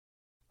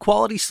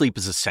Quality sleep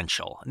is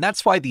essential, and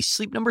that's why the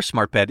Sleep Number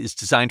Smart Bed is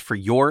designed for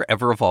your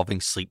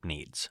ever-evolving sleep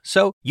needs.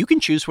 So you can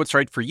choose what's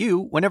right for you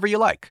whenever you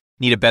like.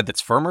 Need a bed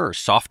that's firmer or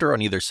softer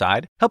on either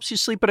side? Helps you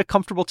sleep at a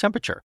comfortable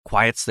temperature,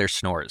 quiets their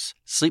snores.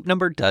 Sleep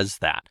Number does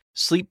that.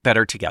 Sleep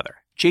better together.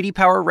 J.D.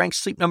 Power ranks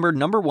Sleep Number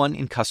 #1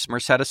 in customer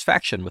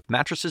satisfaction with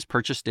mattresses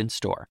purchased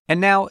in-store.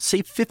 And now,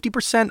 save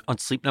 50% on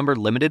Sleep Number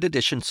limited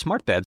edition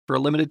smart beds for a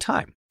limited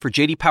time. For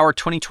J.D. Power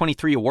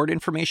 2023 award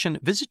information,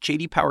 visit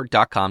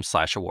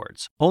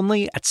jdpower.com/awards.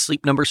 Only at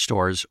Sleep Number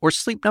stores or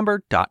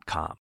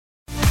sleepnumber.com.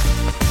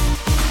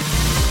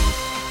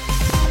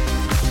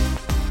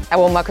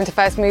 Hello and welcome to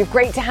First Move.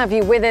 Great to have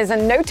you with us,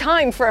 and no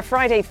time for a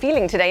Friday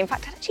feeling today. In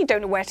fact, I actually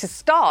don't know where to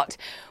start.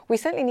 We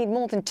certainly need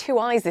more than two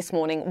eyes this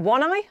morning.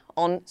 One eye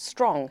on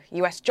strong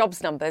US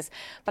jobs numbers,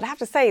 but I have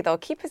to say they'll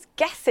keep us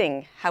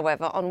guessing,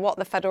 however, on what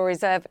the Federal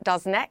Reserve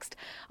does next.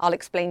 I'll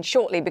explain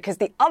shortly, because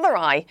the other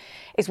eye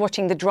is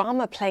watching the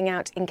drama playing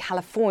out in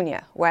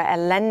California, where a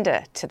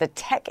lender to the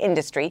tech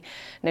industry,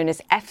 known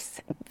as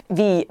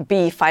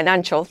SVB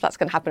Financial, that's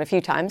going to happen a few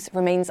times,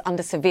 remains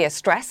under severe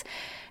stress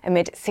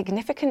amid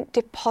significant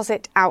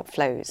deposit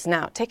outflows.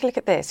 Now, take a look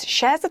at this.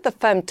 Shares of the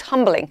firm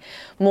tumbling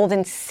more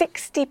than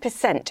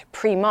 60%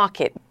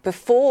 pre-market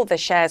before the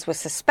shares were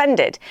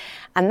suspended.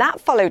 And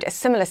that followed a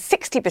similar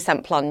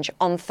 60% plunge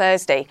on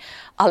Thursday.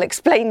 I'll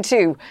explain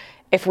too,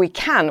 if we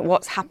can,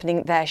 what's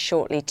happening there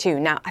shortly too.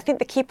 Now, I think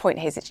the key point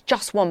here is it's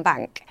just one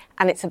bank,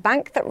 and it's a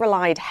bank that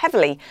relied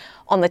heavily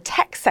on the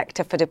tech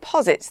sector for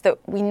deposits that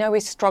we know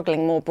is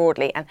struggling more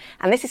broadly.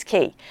 And this is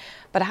key.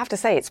 But I have to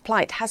say, its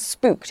plight has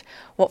spooked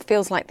what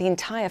feels like the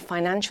entire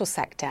financial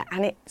sector,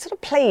 and it sort of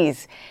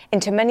plays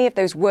into many of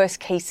those worst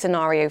case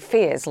scenario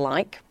fears,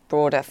 like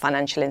broader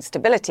financial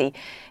instability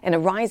in a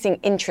rising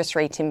interest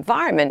rate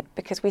environment,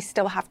 because we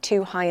still have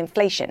too high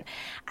inflation.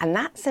 And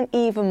that's an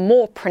even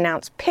more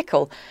pronounced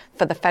pickle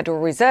for the Federal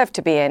Reserve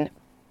to be in.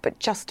 But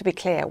just to be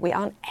clear, we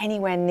aren't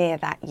anywhere near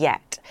that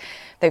yet.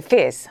 Though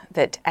fears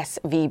that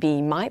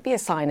SVB might be a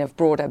sign of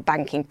broader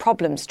banking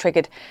problems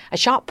triggered a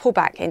sharp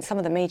pullback in some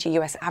of the major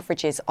US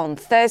averages on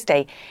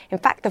Thursday. In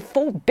fact, the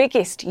four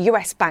biggest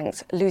US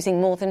banks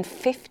losing more than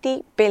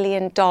 $50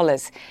 billion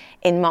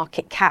in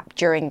market cap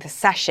during the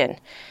session.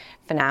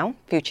 For now,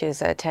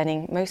 futures are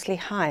turning mostly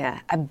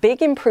higher, a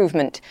big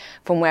improvement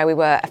from where we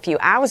were a few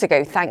hours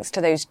ago, thanks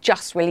to those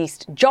just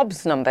released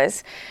jobs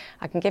numbers.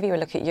 I can give you a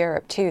look at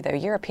Europe too, though.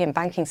 European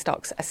banking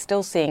stocks are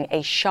still seeing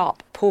a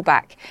sharp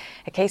pullback,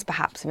 a case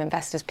perhaps of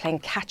investors playing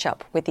catch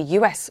up with the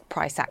US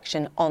price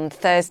action on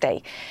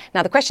Thursday.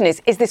 Now, the question is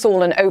this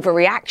all an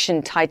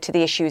overreaction tied to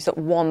the issues at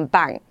one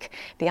bank?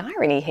 The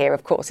irony here,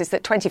 of course, is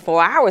that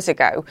 24 hours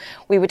ago,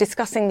 we were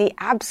discussing the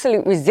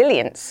absolute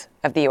resilience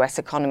of the US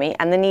economy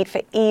and the need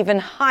for even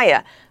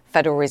higher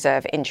Federal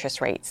Reserve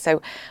interest rates.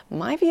 So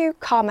my view,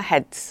 calmer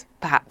heads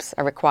perhaps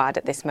are required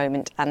at this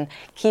moment, and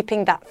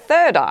keeping that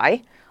third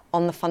eye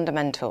on the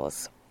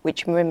fundamentals,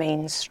 which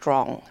remain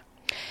strong.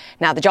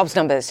 Now, the jobs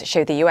numbers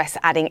show the US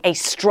adding a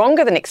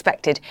stronger than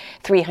expected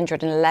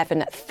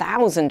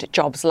 311,000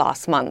 jobs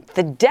last month.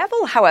 The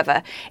devil,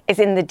 however, is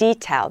in the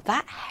detail.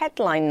 That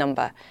headline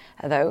number,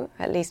 though,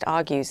 at least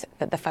argues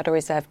that the Federal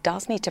Reserve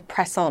does need to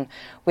press on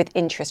with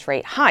interest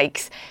rate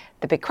hikes.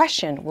 The big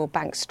question, will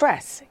bank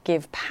stress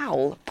give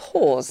Powell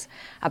pause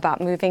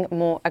about moving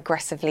more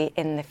aggressively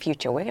in the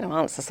future? We're going to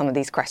answer some of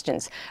these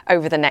questions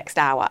over the next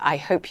hour. I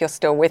hope you're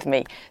still with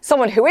me.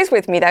 Someone who is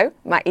with me, though,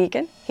 Matt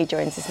Egan, he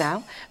joins us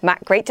now.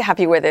 Matt, great to have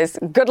you with us.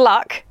 Good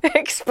luck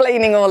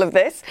explaining all of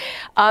this.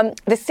 The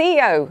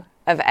CEO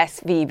of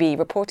SVB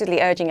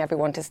reportedly urging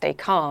everyone to stay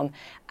calm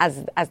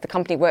as the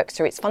company works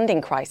through its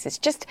funding crisis.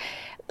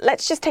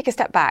 Let's just take a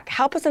step back.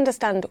 Help us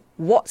understand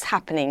what's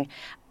happening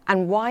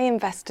and why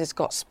investors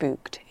got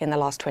spooked in the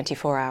last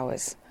 24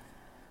 hours.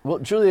 Well,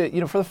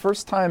 Julia, for the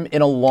first time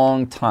in a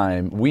long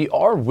time, we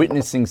are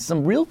witnessing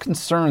some real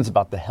concerns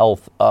about the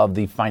health of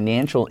the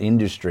financial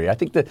industry. I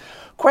think the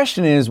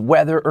question is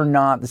whether or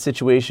not the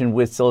situation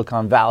with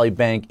Silicon Valley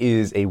Bank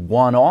is a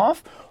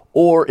one-off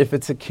or if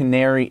it's a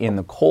canary in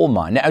the coal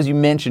mine. Now, as you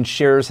mentioned,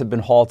 shares have been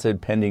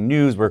halted pending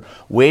news. We're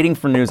waiting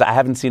for news. I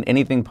haven't seen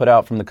anything put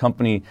out from the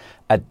company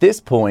at this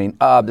point.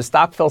 The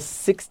stock fell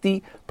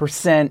 60%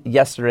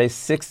 yesterday,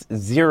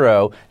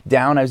 6-0,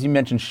 down, as you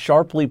mentioned,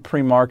 sharply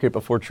pre-market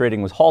before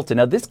trading was halted.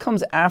 Now, this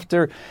comes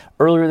after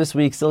earlier this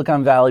week,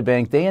 Silicon Valley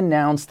Bank, they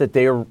announced that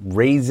they are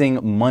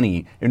raising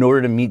money in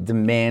order to meet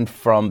demand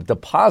from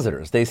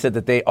depositors. They said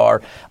that they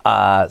are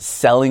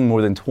selling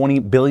more than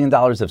 $20 billion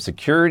of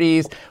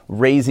securities,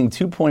 raising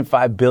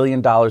 $2.5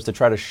 billion to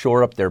try to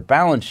shore up their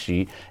balance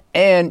sheet.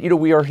 And,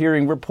 we are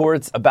hearing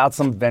reports about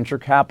some venture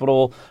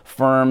capital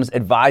firms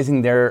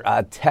advising their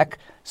tech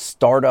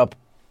startup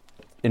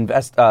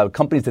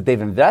companies that they've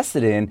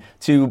invested in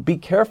to be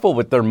careful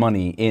with their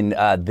money in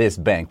this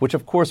bank, which,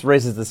 of course,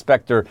 raises the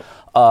specter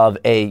of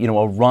a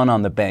run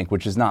on the bank,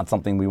 which is not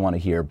something we want to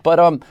hear.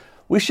 But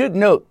we should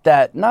note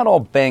that not all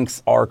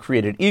banks are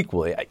created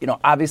equally.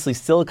 Obviously,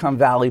 Silicon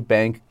Valley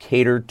Bank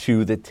catered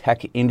to the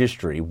tech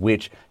industry,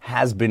 which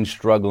has been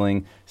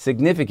struggling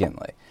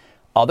significantly.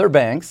 other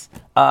banks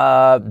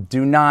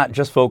do not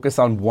just focus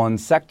on one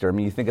sector. I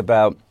mean, you think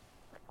about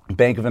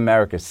Bank of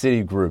America,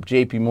 Citigroup,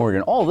 JP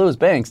Morgan, all those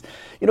banks,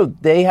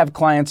 they have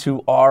clients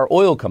who are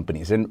oil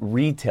companies and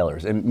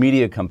retailers and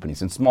media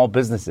companies and small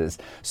businesses.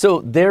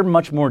 So they're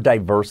much more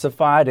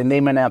diversified, and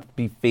they may not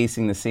be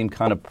facing the same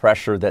kind of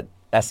pressure that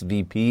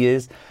SVP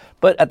is.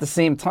 But at the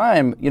same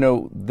time,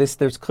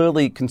 there's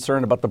clearly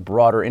concern about the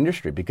broader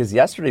industry, because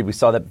yesterday we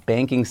saw that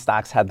banking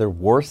stocks had their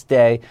worst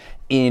day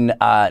in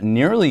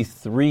nearly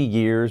 3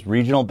 years.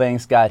 Regional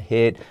banks got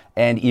hit,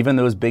 and even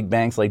those big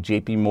banks like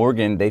JP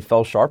Morgan, they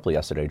fell sharply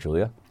yesterday,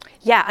 Julia.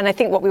 Yeah, and I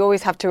think what we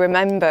always have to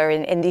remember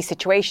in these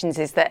situations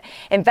is that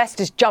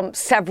investors jump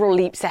several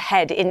leaps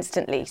ahead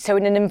instantly. So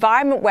in an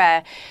environment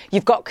where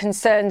you've got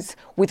concerns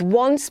with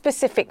one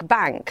specific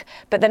bank,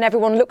 but then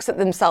everyone looks at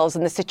themselves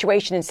and the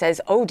situation and says,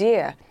 oh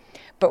dear.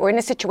 But we're in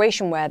a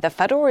situation where the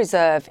Federal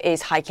Reserve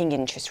is hiking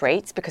interest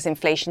rates because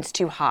inflation's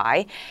too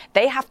high.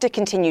 They have to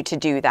continue to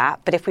do that.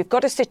 But if we've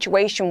got a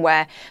situation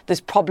where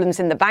there's problems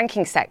in the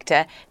banking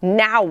sector,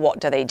 now what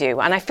do they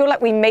do? And I feel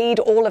like we made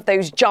all of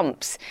those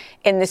jumps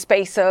in the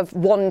space of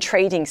one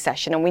trading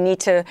session, and we need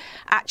to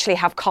actually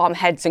have calm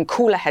heads and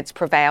cooler heads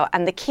prevail.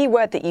 And the key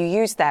word that you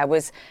used there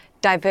was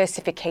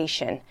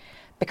diversification.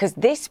 Because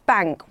this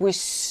bank was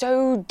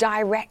so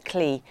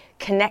directly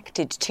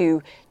connected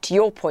to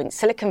your point,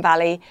 Silicon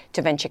Valley,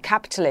 to venture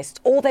capitalists.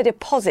 All their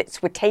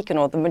deposits were taken,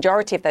 or the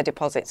majority of their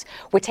deposits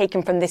were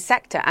taken from this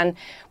sector. And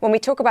when we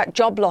talk about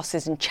job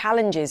losses and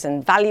challenges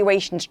and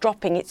valuations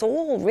dropping, it's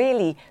all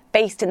really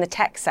based in the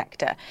tech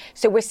sector.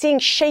 So we're seeing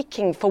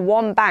shaking for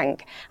one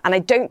bank, and I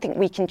don't think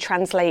we can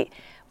translate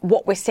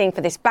what we're seeing for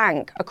this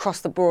bank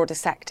across the broader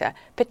sector,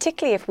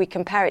 particularly if we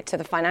compare it to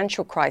the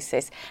financial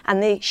crisis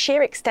and the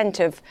sheer extent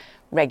of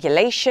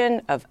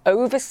regulation, of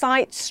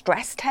oversight,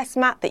 stress test,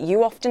 Matt, that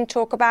you often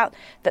talk about,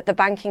 that the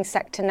banking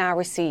sector now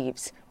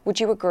receives. Would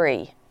you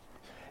agree?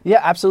 Yeah,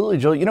 absolutely,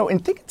 Joel. I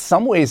think in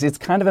some ways it's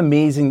kind of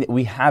amazing that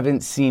we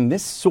haven't seen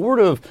this sort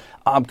of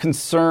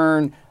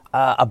concern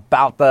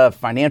about the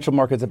financial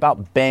markets,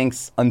 about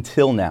banks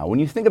until now. When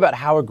you think about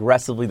how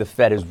aggressively the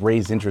Fed has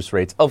raised interest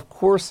rates, of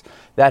course,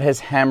 that has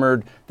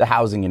hammered the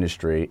housing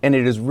industry and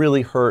it has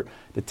really hurt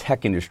the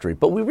tech industry.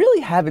 But we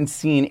really haven't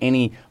seen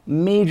any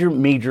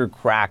major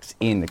cracks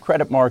in the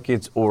credit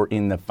markets or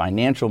in the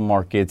financial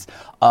markets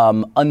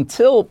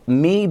until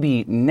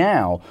maybe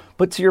now.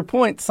 But to your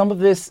point, some of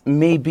this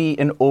may be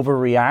an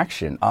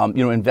overreaction.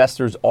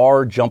 Investors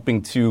are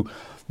jumping to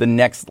the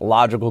next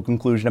logical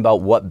conclusion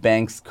about what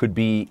banks could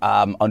be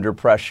under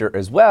pressure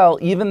as well,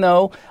 even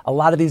though a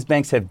lot of these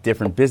banks have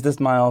different business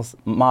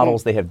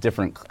models, they have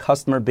different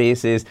customer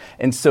bases,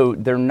 and so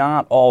they're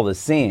not all the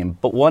same.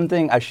 But one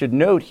thing I should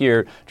note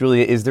here,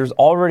 Julia, is there's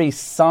already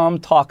some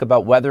talk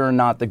about whether or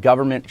not the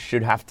government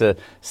should have to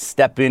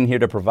step in here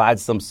to provide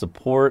some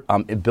support. A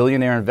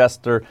billionaire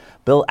investor,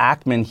 Bill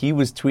Ackman, he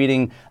was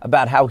tweeting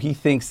about how he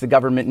thinks the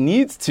government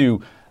needs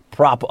to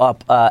prop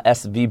up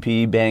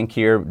SVP Bank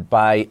here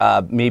by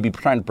maybe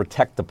trying to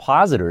protect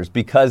depositors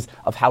because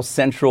of how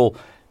central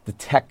the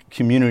tech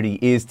community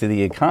is to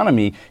the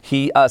economy.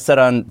 He said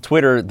on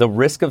Twitter, the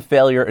risk of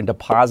failure and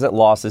deposit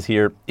losses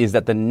here is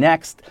that the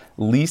next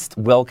least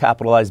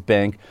well-capitalized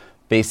bank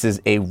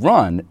faces a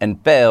run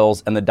and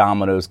fails, and the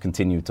dominoes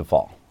continue to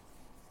fall.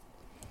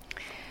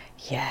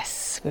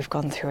 Yes, we've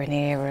gone through an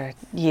era,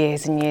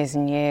 years and years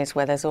and years,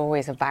 where there's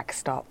always a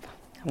backstop,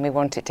 and we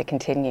want it to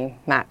continue.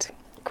 Matt,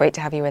 great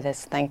to have you with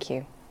us. Thank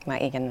you,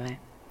 Matt Egan there.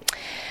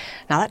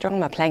 Now, that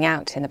drama playing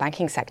out in the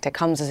banking sector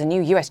comes as a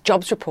new US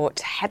jobs report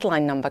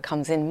headline number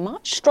comes in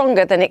much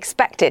stronger than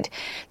expected.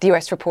 The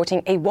US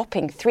reporting a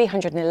whopping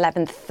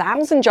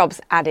 311,000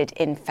 jobs added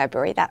in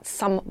February. That's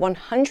some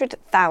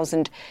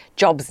 100,000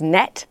 jobs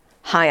net,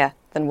 higher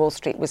than Wall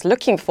Street was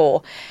looking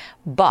for.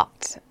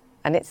 But,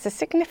 and it's a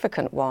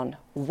significant one,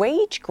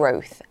 wage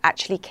growth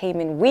actually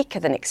came in weaker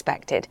than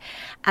expected,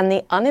 and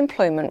the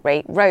unemployment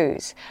rate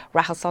rose.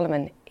 Rahel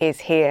Solomon is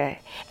here.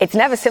 It's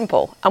never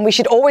simple, and we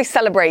should always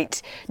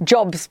celebrate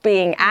jobs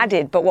being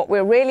added, but what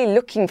we're really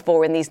looking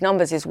for in these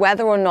numbers is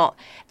whether or not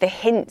the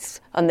hints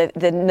and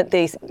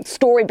the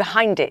story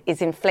behind it is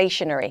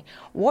inflationary.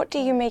 What do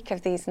you make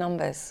of these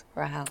numbers,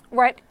 Rahel?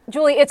 Right.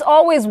 Julie, it's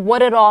always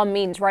what it all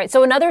means, right?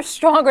 So another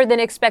stronger than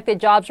expected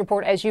jobs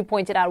report, as you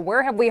pointed out.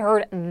 Where have we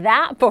heard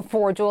that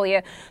before,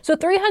 Julia? So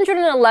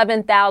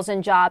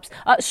 311,000 jobs,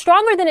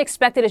 stronger than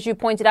expected, as you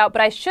pointed out,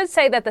 but I should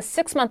say that the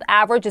 6-month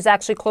average is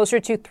actually closer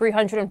to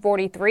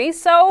 343.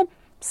 So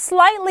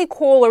slightly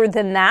cooler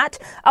than that.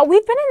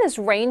 We've been in this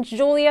range,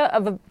 Julia,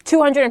 of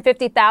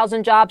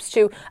 250,000 jobs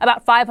to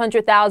about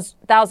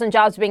 500,000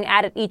 jobs being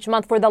added each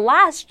month for the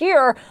last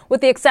year,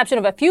 with the exception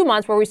of a few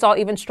months where we saw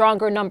even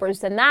stronger numbers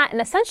than that. And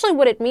essentially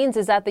what it means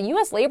is that the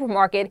U.S. labor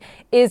market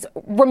is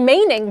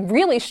remaining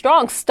really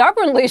strong,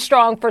 stubbornly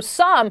strong for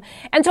some.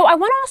 And so I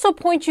want to also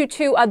point you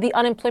to the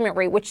unemployment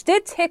rate, which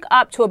did tick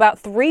up to about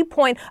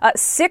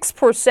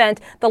 3.6%.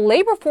 The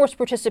labor force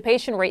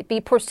participation rate,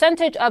 the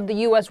percentage of the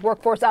U.S.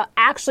 workforce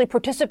actually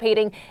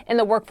participating in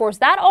the workforce.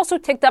 That also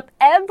ticked up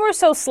ever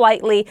so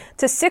slightly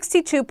to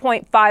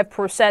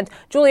 62.5%.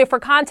 Julia, for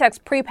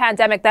context,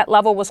 pre-pandemic, that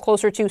level was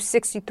closer to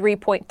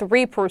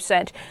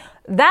 63.3%.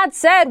 That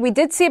said, we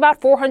did see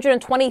about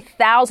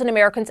 420,000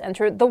 Americans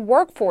enter the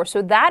workforce.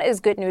 So that is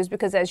good news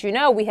because, as you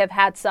know, we have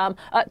had some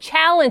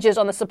challenges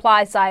on the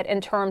supply side in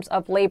terms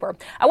of labor.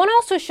 I want to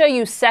also show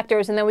you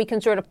sectors, and then we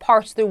can sort of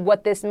parse through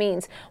what this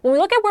means. When we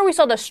look at where we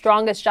saw the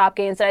strongest job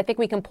gains, and I think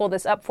we can pull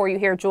this up for you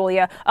here,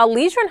 Julia,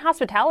 leisure and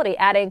hospitality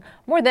adding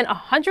more than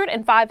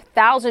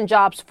 105,000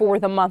 jobs for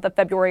the month of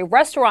February.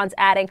 Restaurants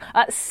adding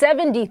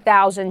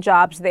 70,000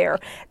 jobs there.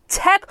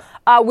 Tech,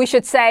 we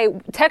should say,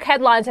 tech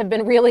headlines have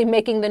been really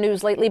making the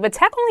news lately, but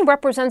tech only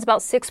represents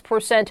about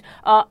 6%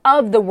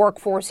 of the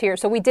workforce here.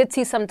 So we did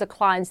see some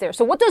declines there.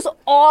 So what does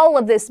all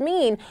of this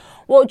mean?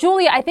 Well,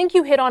 Julia, I think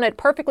you hit on it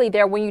perfectly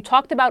there when you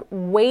talked about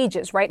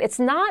wages, right? It's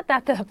not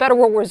that the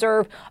Federal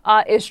Reserve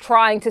is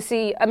trying to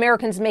see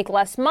Americans make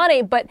less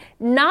money, but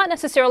not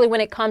necessarily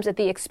when it comes at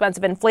the expense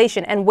of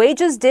inflation. And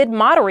wages did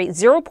moderate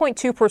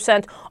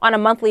 0.2% on a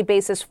monthly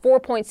basis,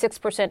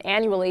 4.6%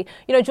 annually.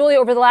 You know, Julia,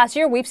 over the last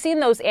year, we've seen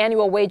those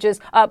annual wages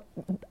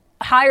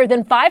higher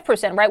than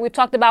 5%, right? We've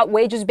talked about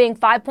wages being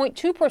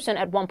 5.2%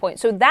 at one point.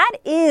 So that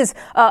is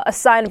a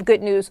sign of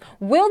good news.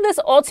 Will this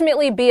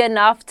ultimately be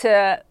enough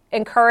to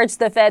encourage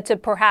the Fed to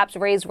perhaps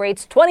raise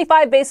rates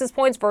 25 basis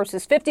points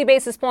versus 50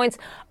 basis points?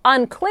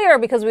 Unclear,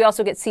 because we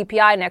also get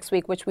CPI next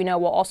week, which we know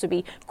will also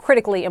be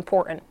critically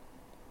important.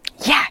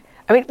 Yeah.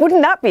 I mean,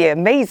 wouldn't that be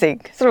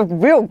amazing? Sort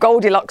of real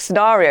Goldilocks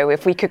scenario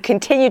if we could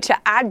continue to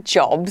add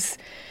jobs,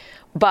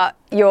 but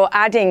you're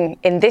adding,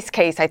 in this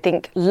case, I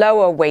think,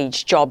 lower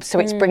wage jobs. So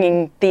it's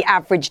bringing the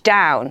average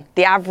down,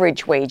 the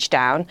average wage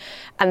down,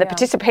 and the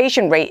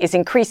participation rate is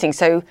increasing.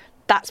 So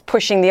that's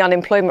pushing the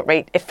unemployment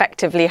rate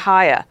effectively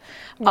higher.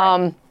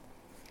 Right.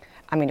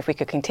 I mean, if we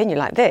could continue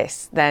like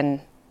this,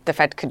 then the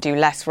Fed could do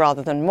less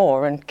rather than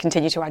more and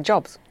continue to add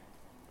jobs.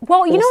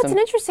 Well, you know, it's an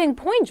interesting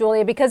point,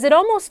 Julia, because it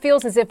almost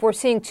feels as if we're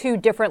seeing two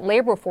different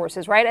labor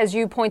forces, right? As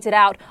you pointed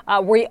out,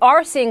 we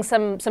are seeing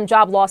some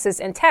job losses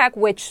in tech,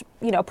 which,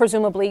 you know,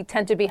 presumably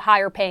tend to be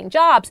higher paying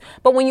jobs.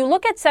 But when you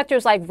look at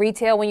sectors like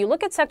retail, when you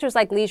look at sectors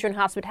like leisure and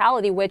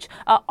hospitality, which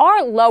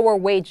are lower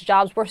wage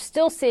jobs, we're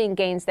still seeing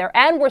gains there,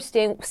 and we're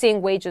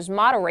seeing wages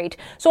moderate.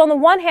 So on the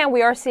one hand,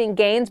 we are seeing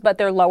gains, but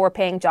they're lower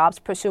paying jobs,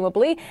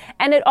 presumably.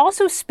 And it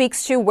also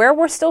speaks to where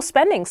we're still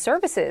spending: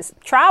 services,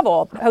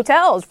 travel,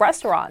 hotels,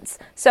 restaurants.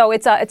 So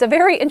it's a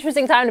very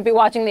interesting time to be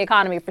watching the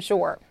economy for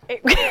sure.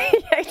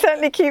 It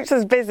certainly keeps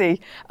us busy.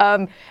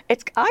 I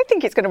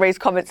think it's going to raise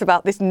comments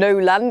about this no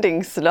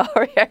landing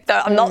scenario.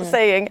 I'm not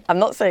saying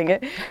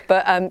it,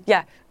 but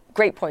yeah,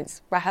 great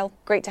points, Rahel.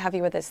 Great to have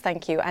you with us.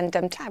 Thank you. And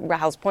to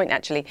Rahel's point,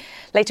 actually,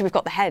 later we've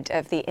got the head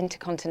of the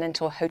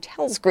Intercontinental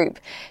Hotels Group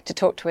to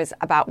talk to us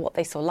about what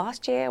they saw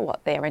last year,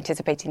 what they are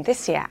anticipating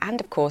this year, and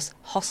of course,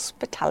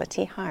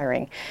 hospitality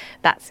hiring.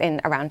 That's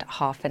in around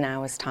half an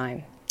hour's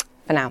time.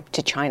 For now,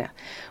 to China,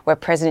 where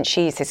President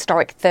Xi's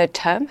historic third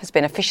term has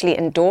been officially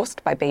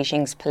endorsed by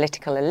Beijing's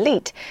political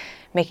elite,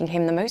 making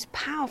him the most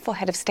powerful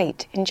head of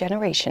state in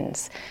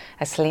generations,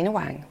 as Selena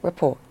Wang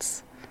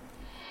reports.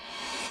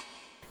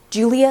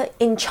 Julia,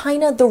 in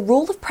China, the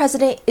role of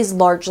president is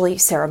largely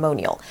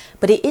ceremonial,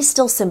 but it is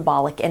still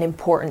symbolic and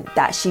important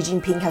that Xi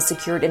Jinping has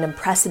secured an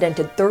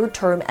unprecedented third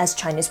term as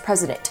China's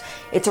president.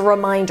 It's a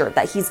reminder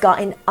that he's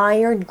got an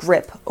iron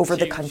grip over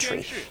the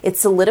country. It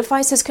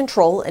solidifies his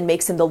control and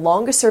makes him the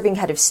longest-serving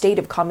head of state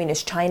of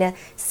Communist China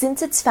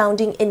since its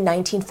founding in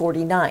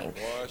 1949.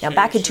 Now,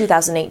 back in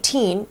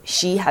 2018,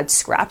 Xi had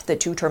scrapped the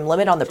two-term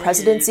limit on the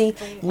presidency,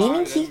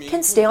 meaning he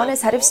can stay on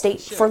as head of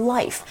state for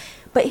life.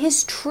 But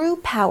his true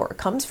power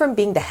comes from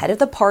being the head of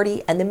the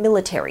party and the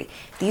military.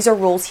 These are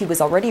roles he was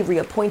already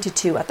reappointed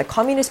to at the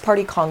Communist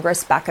Party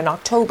Congress back in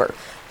October.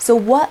 So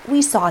what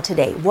we saw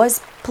today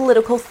was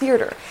political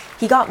theater.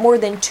 He got more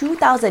than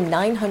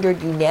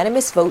 2,900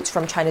 unanimous votes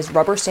from China's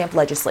rubber stamp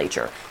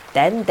legislature.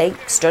 Then they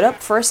stood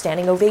up for a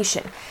standing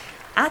ovation.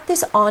 At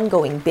this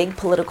ongoing big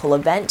political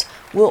event,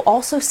 we'll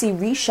also see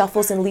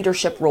reshuffles in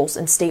leadership roles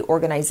in state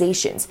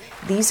organizations.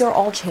 These are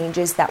all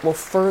changes that will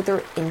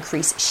further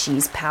increase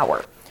Xi's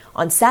power.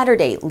 On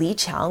Saturday, Li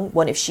Qiang,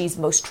 one of Xi's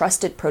most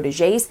trusted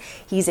protégés,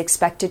 he's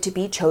expected to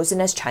be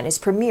chosen as China's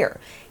premier.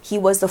 He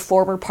was the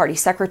former party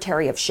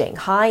secretary of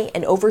Shanghai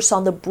and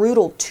oversaw the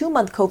brutal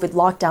 2-month COVID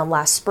lockdown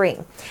last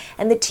spring.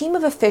 And the team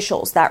of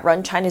officials that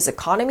run China's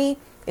economy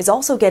is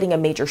also getting a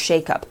major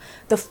shakeup.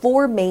 The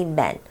 4 main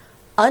men,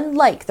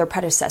 unlike their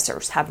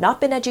predecessors, have not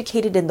been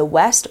educated in the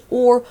West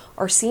or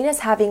are seen as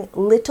having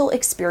little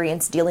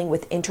experience dealing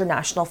with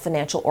international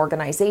financial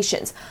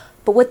organizations.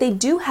 But what they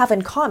do have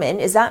in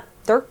common is that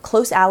they're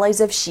close allies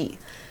of Xi.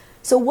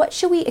 So what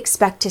should we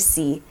expect to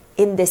see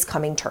in this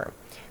coming term?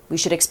 We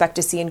should expect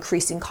to see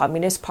increasing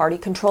Communist Party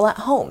control at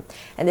home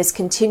and this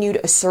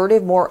continued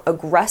assertive, more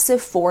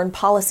aggressive foreign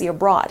policy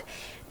abroad.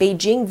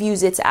 Beijing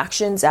views its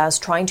actions as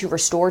trying to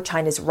restore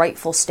China's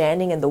rightful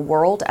standing in the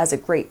world as a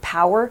great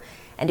power,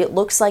 and it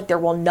looks like there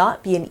will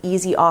not be an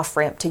easy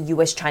off-ramp to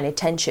U.S.-China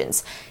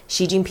tensions.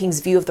 Xi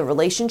Jinping's view of the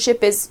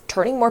relationship is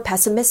turning more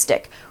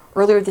pessimistic.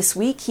 Earlier this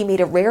week, he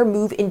made a rare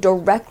move in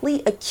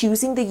directly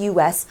accusing the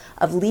U.S.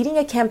 of leading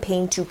a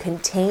campaign to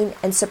contain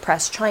and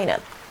suppress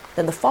China.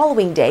 Then the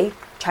following day,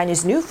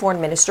 China's new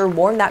foreign minister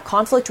warned that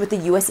conflict with the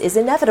U.S. is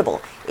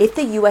inevitable if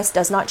the U.S.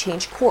 does not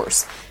change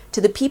course.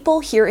 To the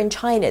people here in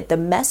China, the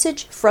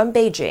message from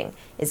Beijing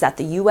is that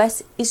the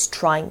U.S. is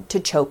trying to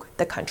choke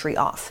the country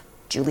off.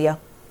 Julia.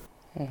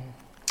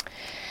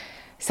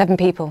 7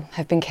 people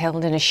have been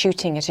killed in a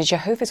shooting at a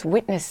Jehovah's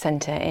Witness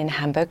center in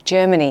Hamburg,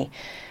 Germany.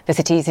 The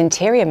city's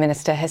interior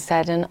minister has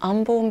said an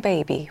unborn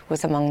baby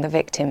was among the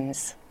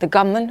victims. The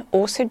gunman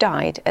also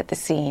died at the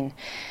scene.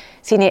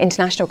 Senior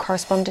international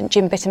correspondent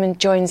Jim Bitterman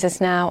joins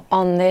us now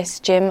on this.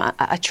 Jim,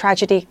 a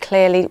tragedy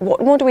clearly.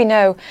 What more do we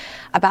know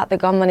about the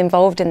gunman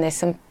involved in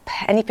this and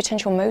any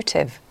potential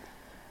motive?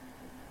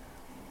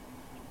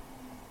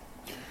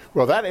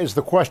 Well, that is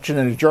the question,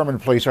 and the German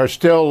police are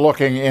still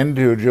looking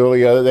into,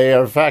 Julia. They,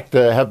 in fact,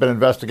 have been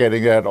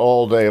investigating that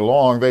all day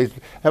long. They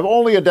have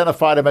only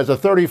identified him as a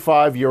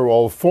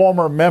 35-year-old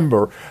former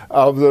member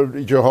of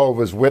the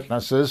Jehovah's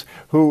Witnesses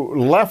who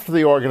left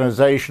the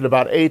organization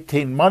about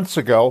 18 months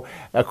ago,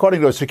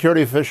 according to a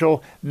security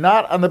official,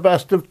 not on the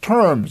best of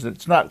terms.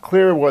 It's not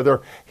clear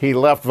whether he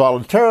left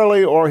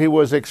voluntarily or he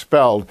was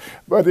expelled.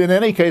 But in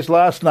any case,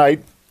 last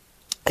night,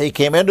 he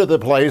came into the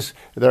place,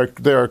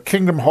 their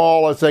Kingdom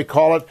Hall, as they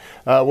call it,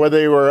 where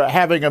they were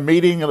having a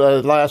meeting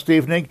last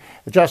evening.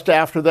 Just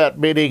after that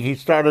meeting, he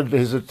started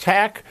his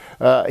attack.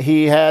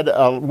 He had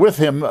with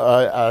him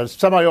a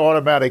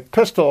semi-automatic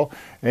pistol,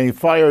 and he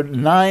fired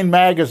 9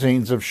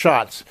 magazines of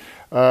shots.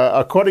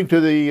 According to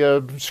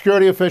the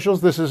security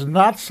officials, this is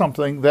not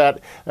something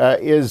that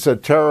is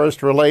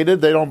terrorist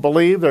related. They don't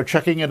believe. They're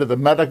checking into the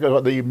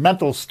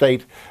mental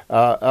state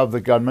of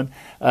the gunman.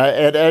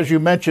 And as you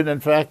mentioned, in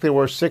fact, there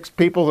were 6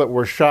 people that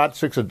were shot,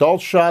 6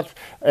 adults shot,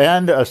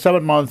 and a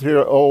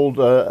 7-month-old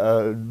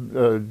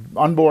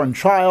unborn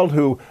child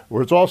who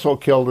was also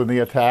killed in the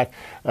attack.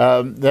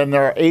 Then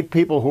there are 8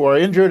 people who are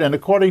injured, and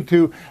according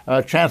to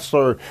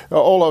Chancellor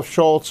Olaf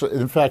Scholz,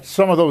 in fact,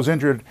 some of those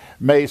injured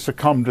may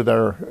succumb to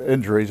their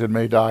injuries and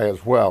may die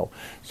as well.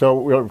 So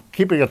we're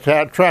keeping a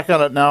track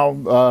on it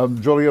now,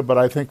 Julia, but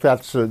I think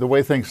that's the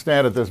way things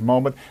stand at this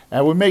moment,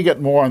 and we may get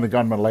more on the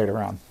gunman later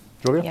on.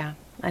 Julia? Yeah.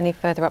 Any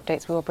further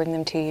updates, we will bring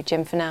them to you.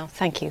 Jim, for now,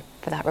 thank you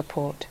for that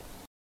report.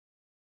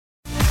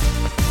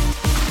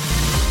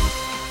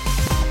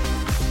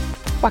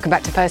 Welcome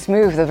back to First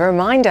Move. The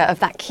reminder of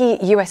that key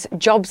US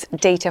jobs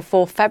data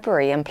for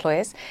February.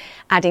 Employers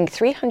adding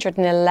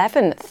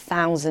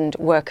 311,000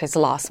 workers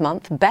last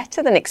month,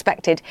 better than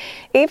expected,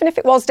 even if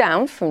it was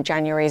down from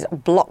January's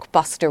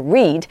blockbuster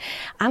read.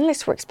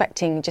 Analysts were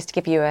expecting, just to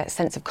give you a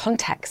sense of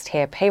context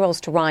here, payrolls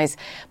to rise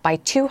by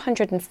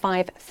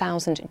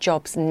 205,000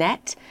 jobs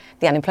net.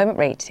 The unemployment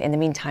rate, in the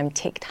meantime,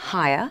 ticked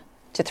higher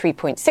to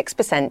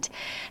 3.6%,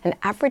 and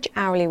average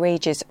hourly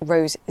wages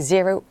rose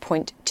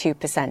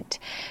 0.2%.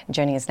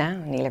 Joining us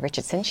now, Nela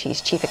Richardson. She's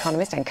chief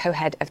economist and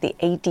co-head of the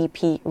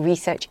ADP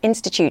Research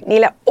Institute.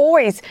 Nela,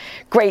 always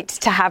great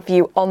to have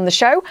you on the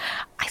show.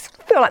 I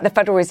feel like the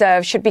Federal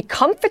Reserve should be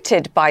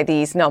comforted by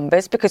these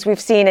numbers because we've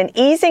seen an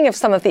easing of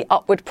some of the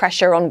upward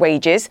pressure on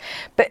wages,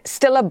 but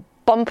still a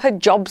bumper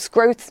jobs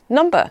growth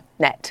number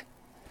net.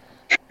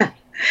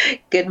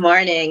 Good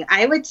morning.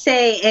 I would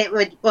say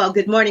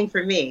good morning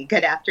for me.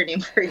 Good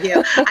afternoon for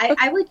you.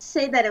 I would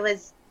say that it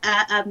was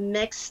a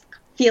mixed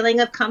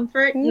feeling of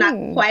comfort, not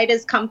quite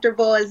as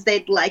comfortable as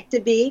they'd like to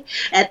be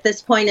at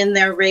this point in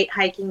their rate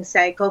hiking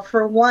cycle.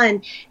 For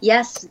one,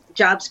 yes,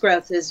 jobs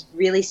growth is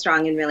really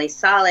strong and really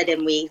solid,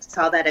 and we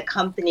saw that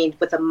accompanied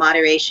with a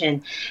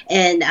moderation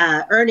in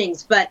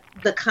earnings, but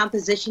the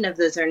composition of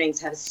those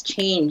earnings has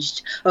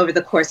changed over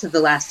the course of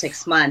the last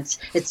 6 months.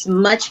 It's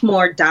much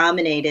more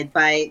dominated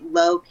by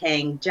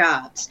low-paying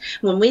jobs.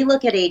 When we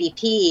look at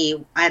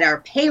ADP, at our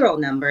payroll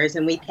numbers,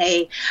 and we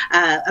pay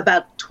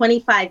about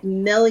 25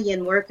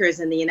 million workers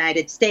in the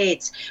United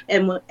States,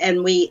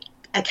 and we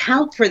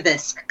account for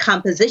this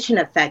composition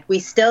effect, we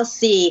still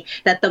see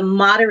that the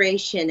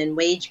moderation in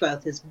wage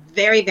growth is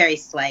very, very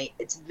slight.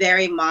 It's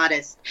very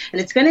modest,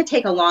 and it's going to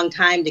take a long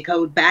time to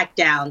go back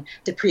down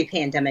to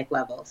pre-pandemic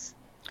levels.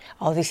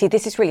 Obviously,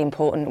 this is really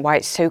important, why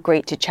it's so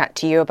great to chat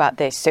to you about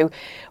this. So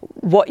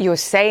what you're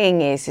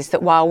saying is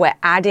that while we're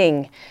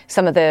adding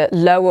some of the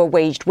lower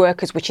waged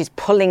workers, which is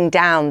pulling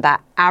down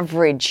that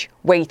average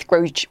wage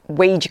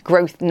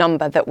growth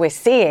number that we're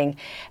seeing,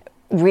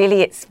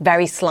 really it's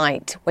very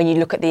slight when you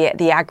look at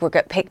the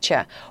aggregate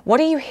picture. What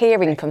are you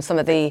hearing from some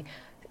of the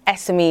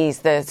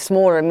SMEs, the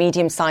smaller and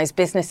medium-sized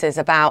businesses,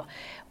 about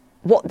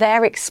what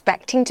they're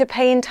expecting to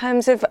pay in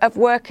terms of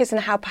workers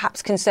and how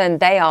perhaps concerned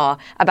they are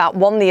about,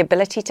 one, the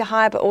ability to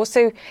hire, but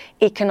also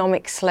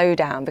economic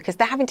slowdown, because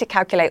they're having to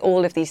calculate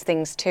all of these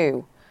things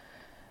too?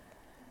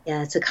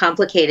 Yeah, it's a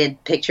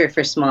complicated picture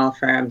for small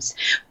firms.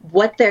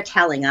 What they're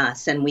telling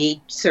us, and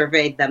we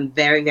surveyed them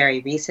very,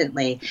 very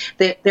recently,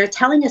 they're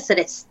telling us that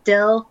it's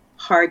still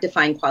hard to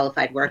find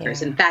qualified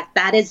workers. Yeah. In fact,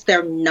 that is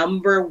their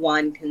number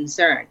one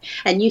concern.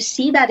 And you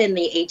see that in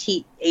the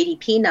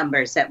ADP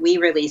numbers that we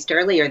released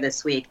earlier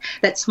this week,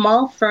 that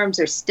small firms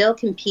are still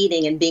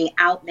competing and being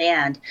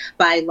outmanned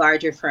by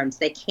larger firms.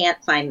 They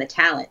can't find the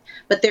talent.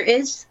 But there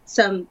is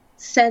some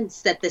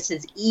sense that this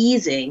is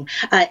easing.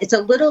 It's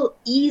a little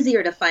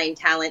easier to find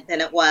talent than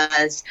it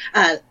was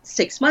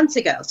 6 months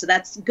ago. So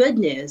that's good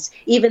news,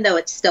 even though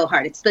it's still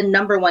hard. It's the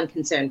number one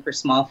concern for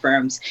small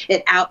firms.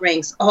 It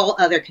outranks all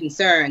other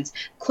concerns.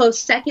 Close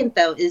second,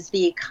 though, is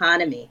the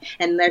economy.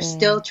 And they're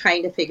still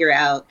trying to figure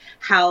out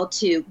how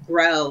to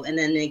grow in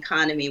an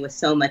economy with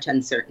so much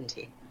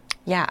uncertainty.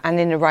 Yeah, and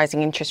in a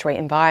rising interest rate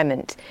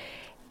environment.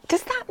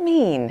 Does that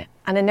mean,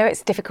 and I know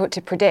it's difficult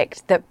to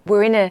predict, that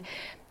we're in a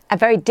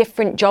very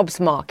different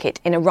jobs market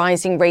in a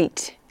rising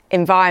rate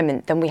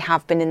environment than we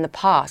have been in the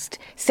past,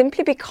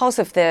 simply because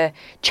of the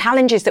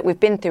challenges that we've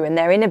been through and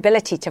their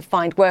inability to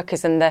find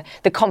workers and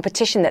the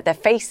competition that they're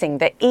facing,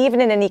 that even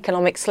in an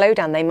economic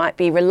slowdown, they might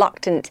be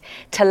reluctant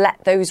to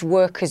let those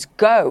workers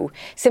go,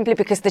 simply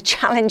because the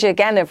challenge,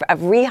 again, of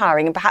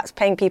rehiring and perhaps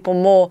paying people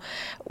more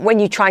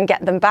when you try and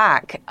get them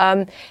back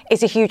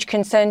is a huge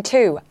concern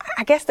too.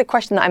 I guess the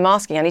question that I'm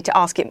asking, I need to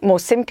ask it more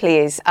simply,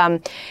 is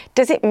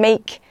does it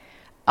make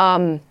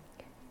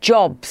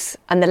jobs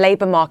and the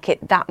labour market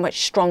that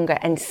much stronger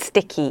and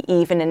sticky,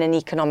 even in an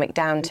economic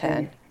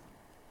downturn?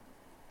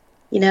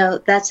 You know,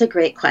 that's a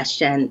great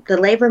question. The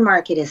labor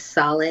market is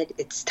solid,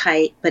 it's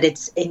tight, but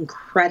it's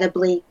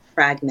incredibly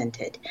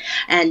fragmented.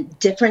 And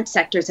different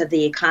sectors of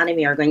the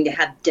economy are going to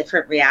have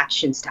different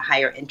reactions to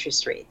higher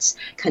interest rates.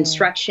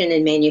 Construction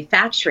and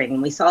manufacturing,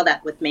 and we saw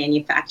that with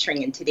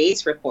manufacturing in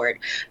today's report,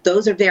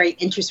 those are very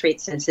interest rate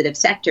sensitive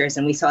sectors,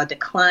 and we saw a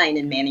decline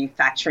in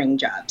manufacturing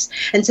jobs.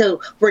 And so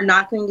we're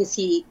not going to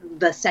see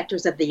the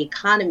sectors of the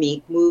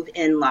economy move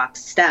in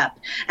lockstep.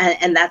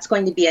 And that's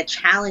going to be a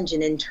challenge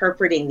in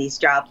interpreting these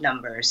job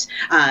numbers.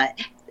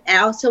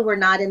 Also, we're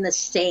not in the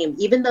same,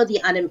 even though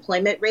the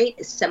unemployment rate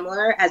is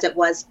similar as it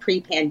was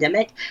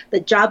pre-pandemic, the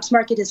jobs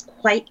market is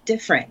quite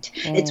different.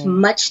 It's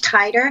much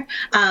tighter,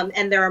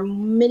 and there are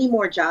many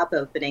more job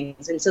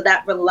openings. And so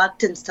that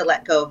reluctance to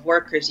let go of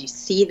workers, you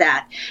see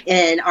that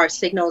in our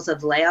signals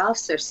of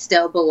layoffs. They're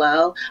still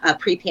below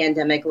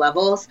pre-pandemic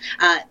levels.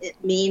 It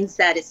means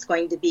that it's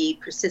going to be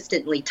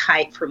persistently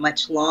tight for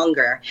much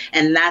longer.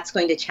 And that's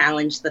going to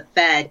challenge the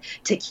Fed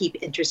to keep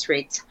interest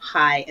rates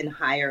high and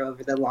higher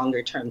over the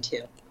longer term,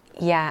 too.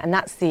 Yeah, and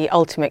that's the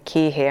ultimate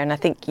key here. And I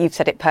think you've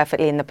said it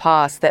perfectly in the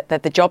past, that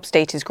the job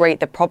state is great.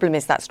 The problem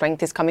is that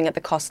strength is coming at the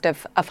cost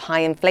of high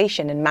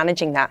inflation, and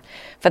managing that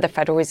for the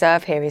Federal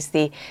Reserve here is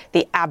the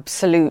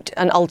absolute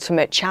and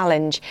ultimate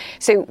challenge.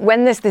 So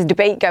when there's this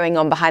debate going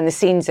on behind the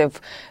scenes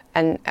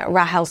and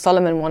Rahel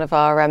Solomon, one of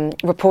our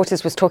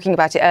reporters, was talking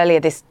about it earlier,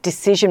 this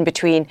decision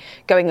between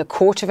going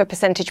 1/4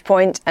 percentage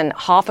point and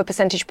 0.5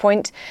 percentage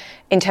point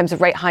in terms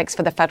of rate hikes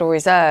for the Federal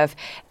Reserve.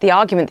 The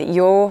argument that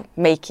you're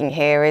making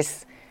here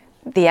is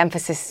the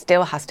emphasis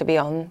still has to be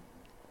on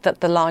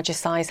the larger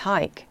size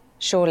hike,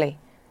 surely.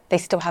 They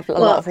still have a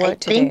lot of work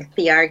to do. I think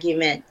the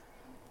argument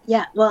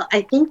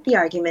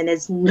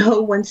is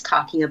no one's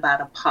talking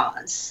about a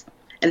pause.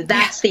 And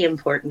that's the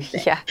important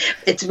thing. Yeah.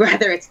 It's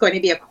whether it's going to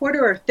be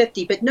 1/4 or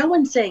 50, but no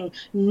one's saying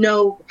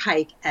no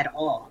hike at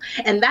all.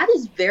 And that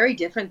is very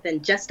different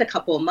than just a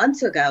couple of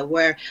months ago,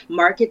 where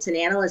markets and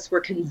analysts were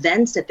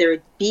convinced that there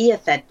would be a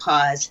Fed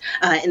pause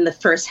in the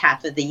first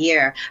half of the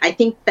year. I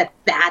think that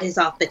is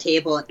off the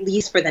table, at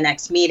least for the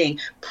next meeting,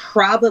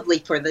 probably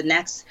for the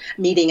next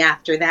meeting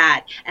after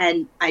that.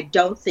 And I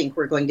don't think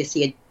we're going to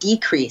see a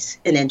decrease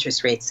in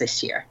interest rates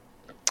this year.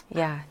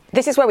 Yeah.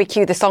 This is where we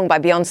cue the song by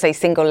Beyonce,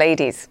 Single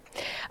Ladies.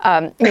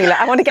 Nela,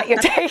 I want to get your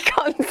take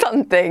on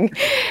something.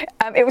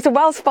 It was a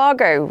Wells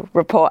Fargo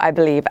report, I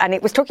believe, and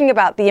it was talking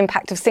about the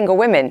impact of single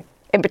women,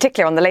 in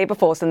particular on the labour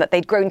force, and that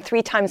they'd grown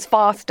 3 times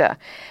faster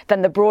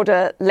than the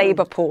broader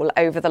labour pool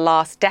over the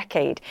last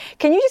decade.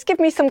 Can you just give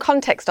me some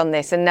context on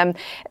this and,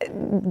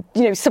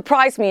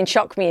 surprise me and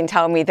shock me and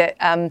tell me that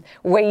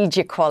wage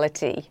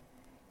equality,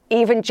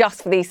 even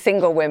just for these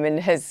single women,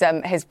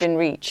 has been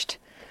reached,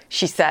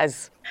 she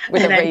says,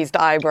 with a raised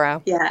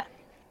eyebrow. Yeah.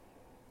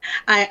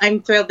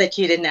 I'm thrilled that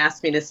you didn't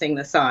ask me to sing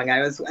the song.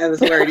 I was worried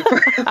for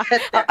a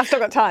bit there. I've still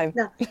got time.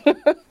 No.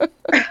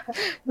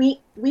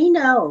 We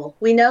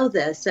know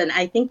this, and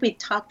I think we've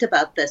talked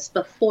about this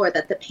before,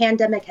 that the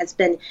pandemic has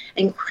been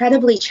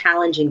incredibly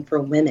challenging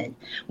for women.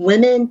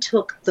 Women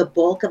took the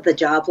bulk of the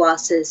job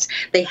losses.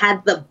 They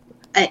had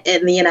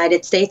in the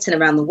United States and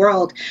around the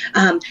world,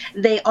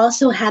 they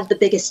also had the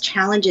biggest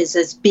challenges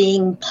as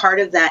being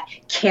part of that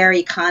care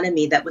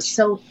economy that was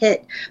so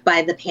hit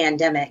by the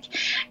pandemic.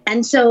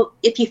 And so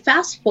if you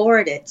fast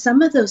forward it,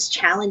 some of those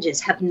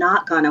challenges have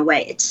not gone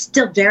away. It's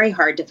still very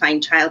hard to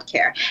find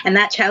childcare, and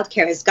that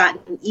childcare has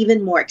gotten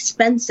even more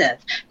expensive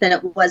than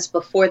it was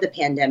before the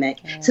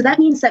pandemic. So that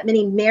means that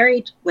many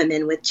married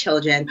women with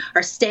children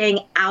are staying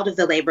out of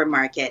the labor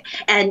market,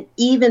 and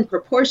even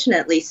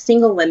proportionately,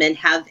 single women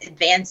have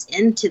advanced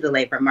into the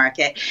labor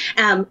market.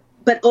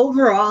 But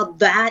overall,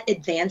 that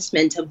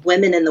advancement of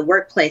women in the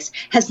workplace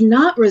has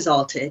not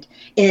resulted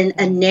in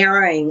a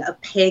narrowing of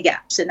pay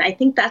gaps. And I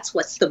think that's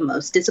what's the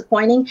most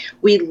disappointing.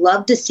 We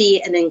love to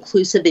see an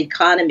inclusive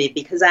economy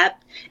because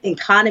that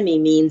economy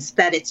means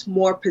that it's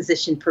more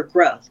positioned for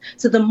growth.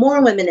 So the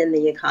more women in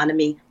the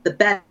economy, the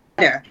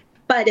better.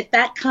 But if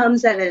that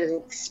comes at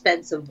an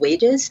expense of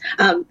wages,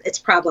 it's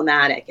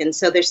problematic. And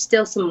so there's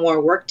still some more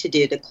work to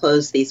do to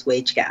close these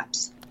wage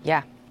gaps.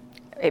 Yeah,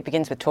 it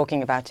begins with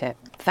talking about it.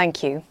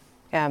 Thank you.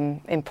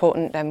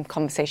 Important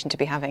conversation to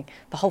be having.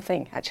 The whole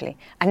thing, actually.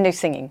 And no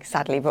singing,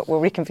 sadly, but we'll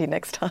reconvene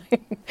next time.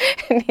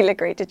 Nela,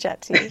 great to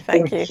chat to you.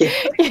 Thank you.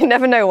 You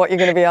never know what you're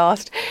going to be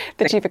asked.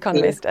 The Chief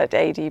Economist at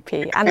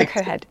ADP and the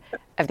co-head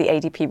of the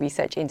ADP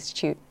Research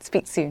Institute.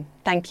 Speak soon.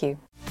 Thank you.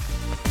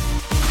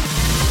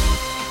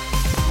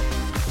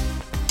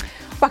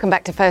 Welcome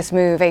back to First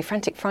Move, a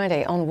frantic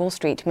Friday on Wall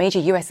Street. Major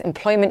US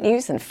employment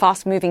news and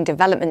fast-moving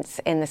developments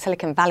in the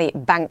Silicon Valley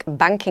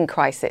banking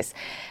crisis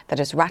that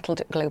has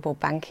rattled global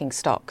banking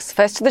stocks.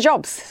 First to the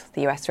jobs.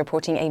 The US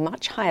reporting a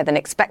much higher than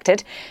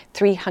expected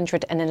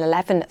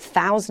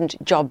 311,000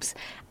 jobs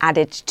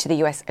added to the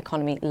US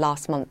economy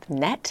last month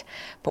net.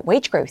 But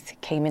wage growth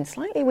came in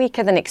slightly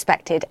weaker than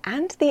expected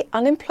and the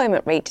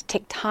unemployment rate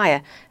ticked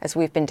higher, as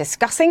we've been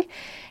discussing.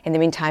 In the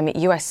meantime,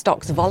 US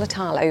stocks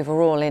volatile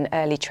overall in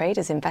early trade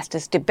as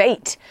investors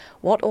debate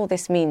what all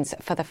this means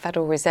for the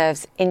Federal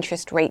Reserve's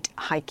interest rate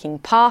hiking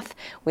path.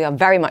 We are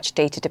very much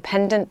data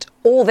dependent.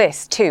 All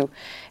this, too,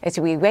 as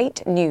we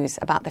wait news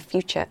about the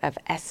future of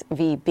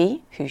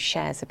SVB, whose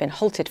shares have been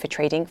halted for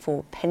trading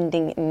for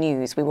pending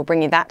news. We will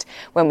bring you that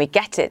when we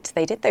get it.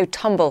 They did, though,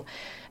 tumble,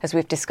 as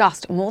we've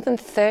discussed, more than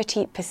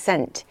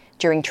 30%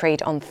 during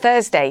trade on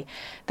Thursday,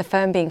 the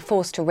firm being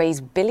forced to raise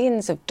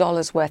billions of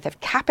dollars worth of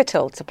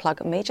capital to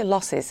plug major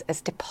losses as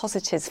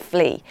depositors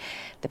flee.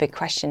 The big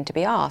question to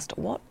be asked,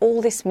 what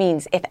all this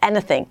means, if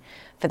anything,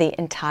 for the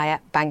entire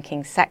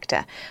banking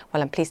sector.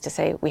 Well, I'm pleased to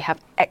say we have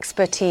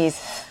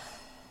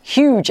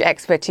huge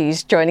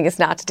expertise joining us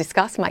now to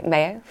discuss. Mike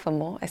Mayo for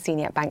more, a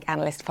senior bank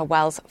analyst for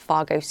Wells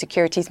Fargo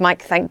Securities.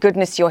 Mike, thank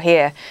goodness you're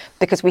here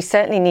because we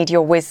certainly need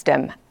your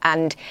wisdom.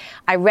 And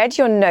I read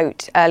your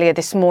note earlier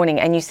this morning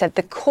and you said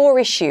the core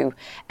issue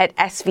at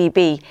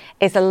SVB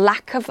is a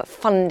lack of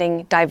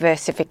funding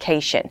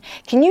diversification.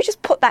 Can you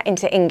just put that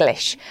into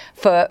English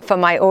for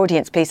my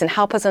audience, please, and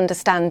help us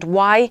understand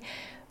why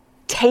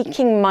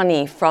taking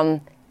money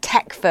from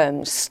tech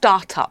firms,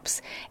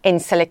 startups in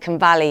Silicon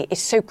Valley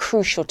is so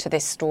crucial to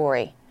this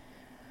story?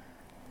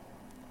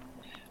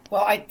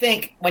 Well, I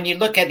think when you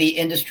look at the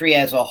industry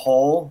as a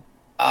whole,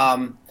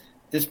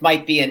 this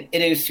might be an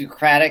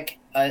idiosyncratic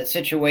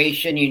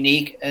situation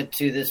unique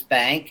to this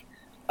bank.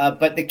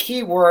 But the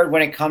key word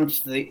when it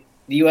comes to the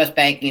U.S.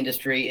 banking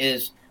industry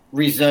is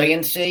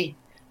resiliency.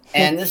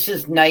 And this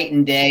is night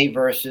and day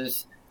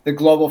versus the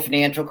global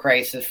financial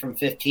crisis from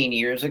 15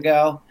 years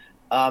ago.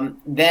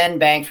 Then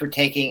banks were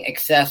taking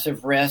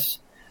excessive risks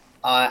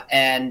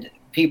and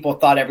people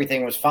thought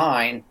everything was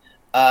fine.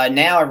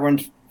 Now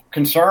everyone's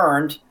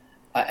concerned,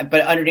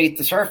 but underneath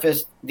the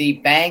surface, the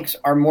banks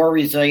are more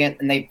resilient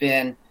than they've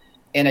been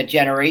in a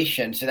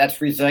generation. So that's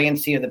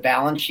resiliency of the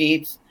balance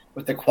sheets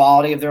with the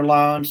quality of their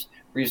loans,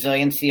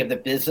 resiliency of the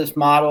business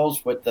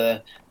models with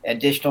the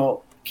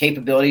additional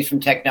capabilities from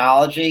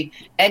technology,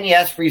 and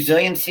yes,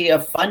 resiliency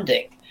of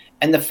funding.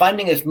 And the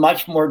funding is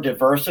much more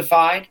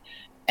diversified,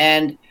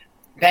 and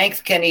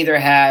banks can either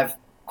have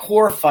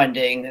core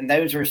funding, and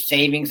those are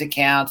savings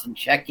accounts and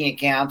checking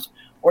accounts,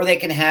 or they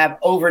can have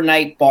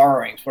overnight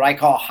borrowings, what I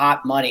call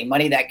hot money,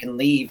 money that can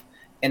leave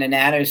in a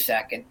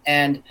nanosecond.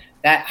 And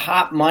that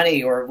hot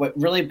money, or what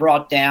really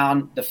brought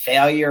down the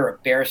failure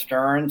of Bear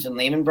Stearns and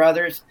Lehman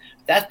Brothers,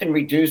 that's been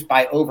reduced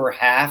by over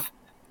half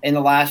in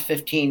the last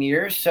 15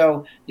 years.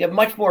 So you have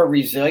much more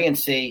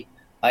resiliency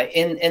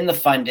in the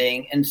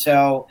funding. And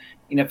so,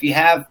 if you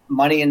have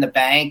money in the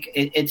bank,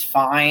 it's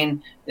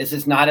fine. This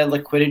is not a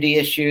liquidity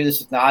issue. This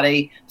is not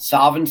a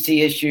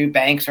solvency issue.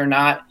 Banks are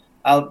not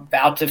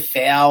about to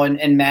fail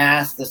en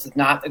masse. This is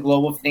not the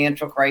global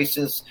financial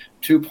crisis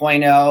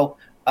 2.0.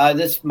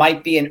 This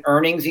might be an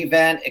earnings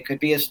event. It could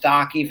be a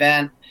stock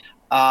event,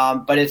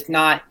 but it's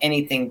not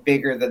anything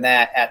bigger than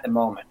that at the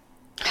moment.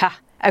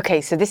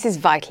 Okay, so this is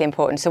vitally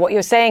important. So what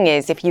you're saying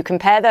is if you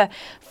compare the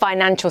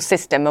financial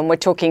system, and we're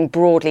talking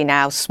broadly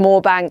now,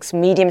 small banks,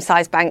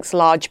 medium-sized banks,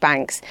 large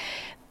banks,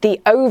 the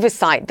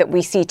oversight that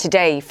we see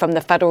today from the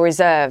Federal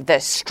Reserve, the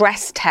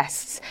stress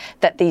tests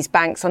that these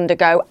banks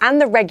undergo, and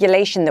the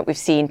regulation that we've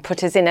seen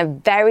put us in a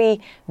very,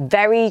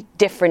 very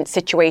different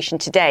situation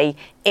today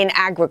in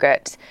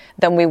aggregate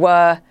than we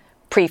were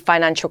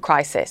pre-financial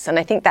crisis. And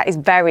I think that is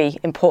very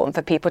important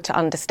for people to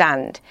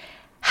understand.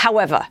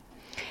 However,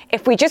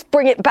 if we just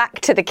bring it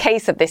back to the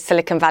case of this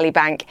Silicon Valley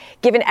Bank,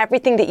 given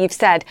everything that you've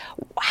said,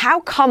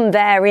 how come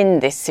they're in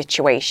this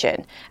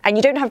situation? And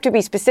you don't have to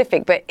be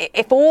specific, but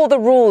if all the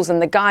rules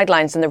and the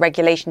guidelines and the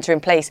regulations are in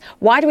place,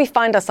 why do we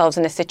find ourselves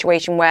in a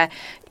situation where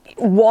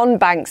one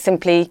bank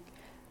simply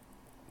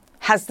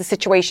has the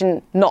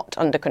situation not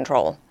under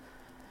control?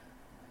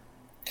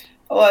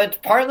 Well, it's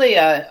partly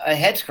a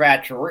head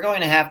scratcher. We're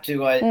going to have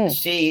to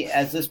see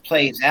as this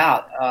plays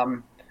out.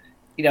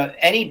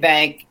 Any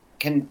bank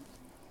can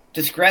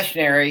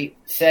discretionary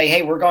say,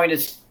 hey, we're going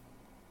to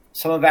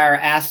some of our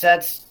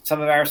assets,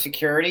 some of our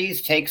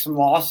securities, take some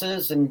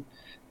losses and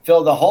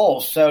fill the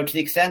holes. So to the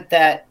extent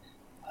that,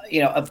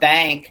 a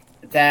bank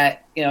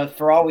that,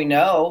 for all we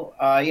know,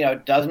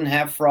 doesn't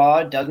have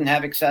fraud, doesn't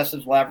have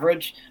excessive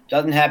leverage,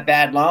 doesn't have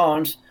bad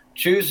loans,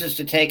 chooses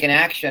to take an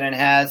action and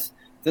has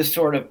this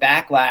sort of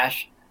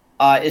backlash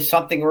is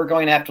something we're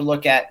going to have to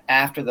look at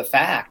after the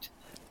fact.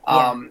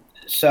 Yeah.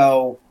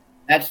 So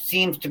that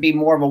seems to be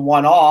more of a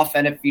one-off.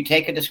 And if you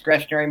take a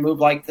discretionary move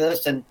like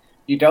this and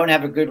you don't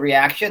have a good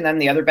reaction, then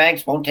the other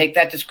banks won't take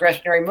that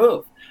discretionary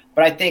move.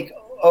 But I think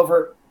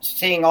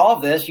overseeing all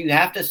of this, you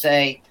have to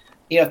say,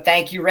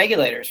 thank you,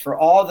 regulators, for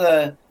all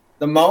the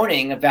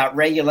moaning about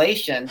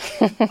regulation.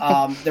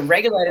 The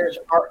regulators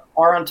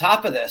are on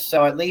top of this.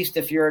 So at least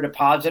if you're a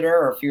depositor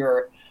or if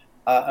you're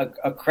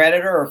a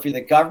creditor or if you're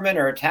the government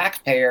or a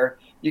taxpayer,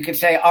 you can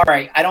say, all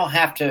right, I don't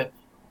have to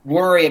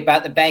worry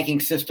about the banking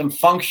system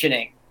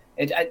functioning.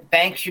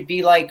 Banks should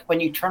be like when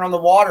you turn on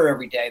the water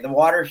every day. The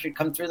water should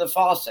come through the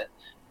faucet.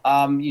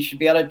 You should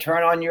be able to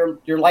turn on your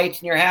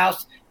lights in your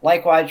house.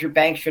 Likewise, your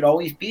bank should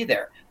always be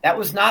there. That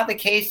was not the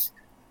case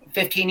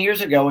 15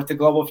 years ago with the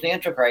global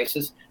financial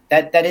crisis.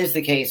 That is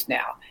the case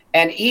now.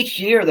 And each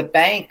year, the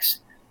banks,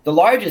 the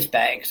largest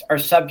banks, are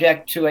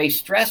subject to a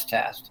stress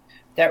test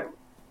that,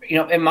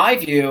 in my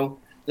view,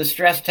 the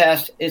stress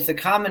test is the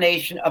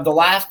combination of the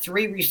last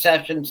three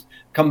recessions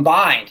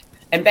combined.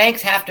 And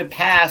banks have to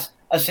pass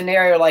a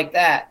scenario like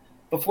that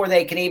before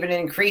they can even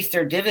increase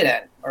their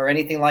dividend or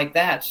anything like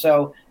that.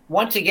 So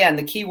once again,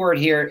 the key word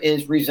here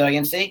is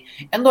resiliency.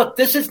 And look,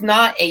 this is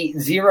not a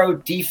zero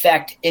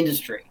defect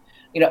industry.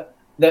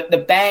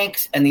 The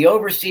banks and the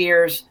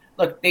overseers,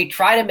 look, they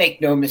try to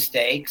make no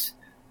mistakes.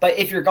 But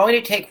if you're going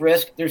to take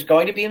risk, there's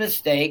going to be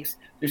mistakes,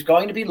 there's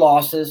going to be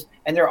losses,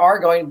 and there are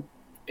going,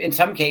 in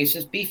some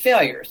cases, be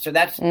failures. So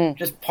that's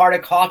just part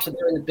of cost of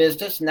doing the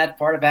business, and that's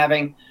part of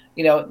having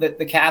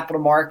the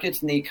capital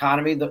markets and the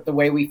economy, the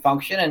way we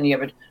function. And you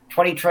have a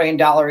 $20 trillion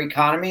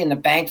economy, and the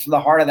banks are the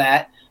heart of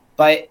that.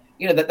 But,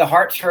 the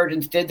heart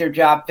surgeons did their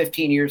job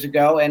 15 years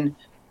ago, and,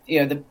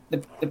 the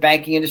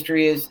banking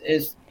industry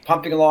is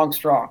pumping along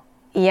strong.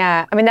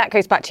 Yeah, I mean, that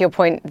goes back to your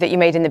point that you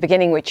made in the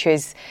beginning, which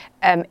is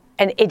an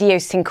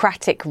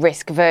idiosyncratic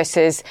risk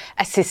versus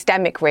a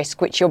systemic risk,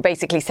 which you're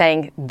basically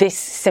saying this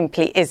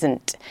simply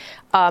isn't.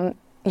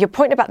 Your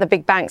point about the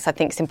big banks, I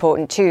think, is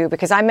important too,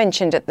 because I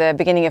mentioned at the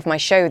beginning of my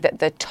show that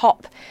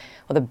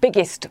the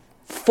biggest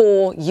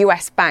 4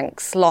 US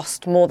banks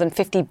lost more than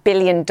 $50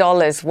 billion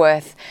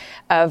worth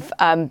of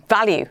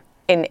value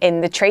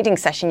in the trading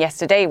session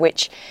yesterday,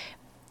 which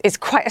is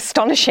quite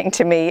astonishing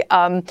to me.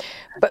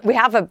 But we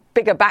have a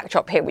bigger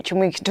backdrop here, which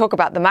we can talk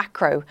about the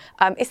macro.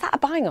 Is that a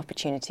buying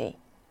opportunity,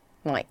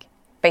 Mike,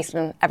 based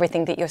on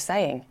everything that you're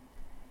saying?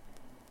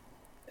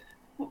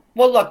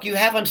 Well, look, you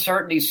have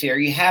uncertainties here.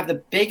 You have the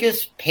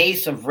biggest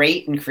pace of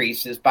rate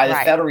increases by the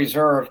Federal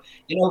Reserve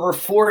in over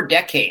 4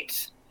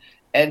 decades.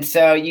 And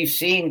so you've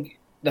seen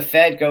the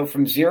Fed go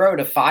from 0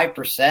 to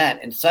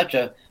 5% in such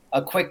a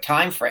quick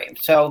time frame.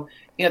 So,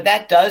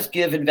 that does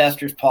give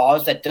investors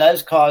pause. That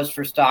does cause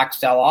for stock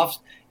sell-offs.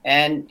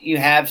 And you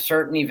have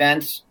certain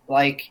events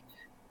like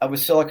with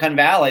Silicon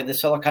Valley, the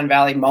Silicon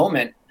Valley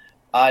moment.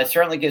 It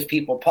certainly gives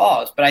people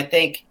pause. But I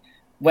think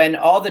when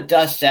all the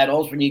dust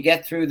settles, when you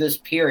get through this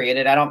period,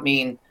 and I don't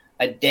mean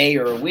a day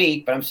or a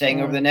week, but I'm saying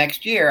over the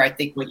next year, I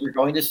think what you're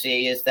going to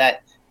see is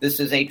that this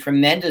is a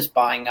tremendous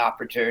buying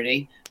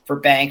opportunity for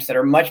banks that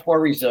are much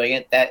more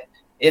resilient, that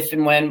if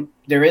and when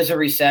there is a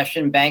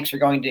recession, banks are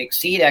going to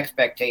exceed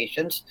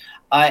expectations,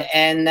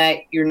 and that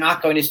you're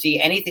not going to see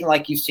anything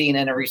like you've seen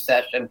in a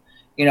recession,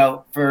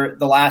 for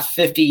the last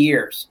 50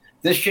 years.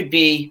 This should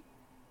be,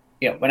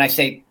 when I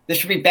say this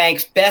should be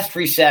banks' best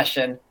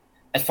recession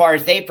as far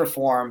as they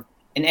perform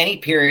in any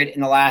period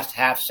in the last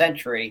half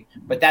century,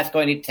 but that's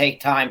going to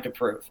take time to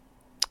prove.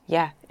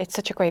 Yeah, it's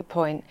such a great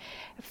point.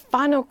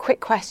 Final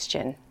quick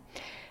question.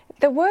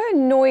 There were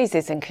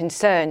noises and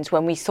concerns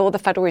when we saw the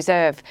Federal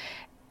Reserve,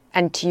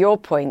 and to your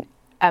point,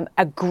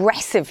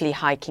 aggressively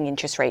hiking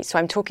interest rates. So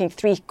I'm talking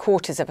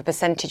 0.75 of a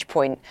percentage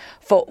point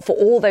for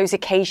all those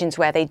occasions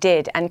where they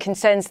did, and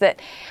concerns that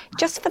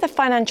just for the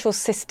financial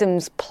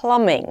system's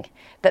plumbing,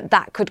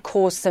 that could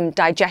cause some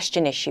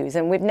digestion issues.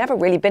 And we've never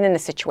really been in a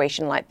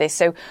situation like this.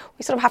 So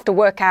we sort of have to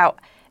work out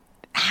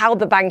how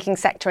the banking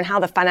sector and how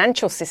the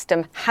financial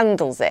system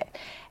handles it.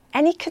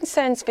 Any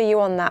concerns for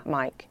you on that,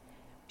 Mike?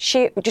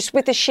 Just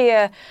with the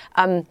sheer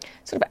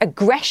sort of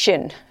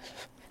aggression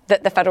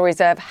that the Federal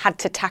Reserve had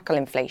to tackle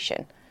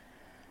inflation?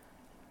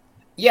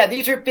 Yeah,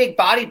 these are big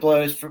body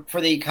blows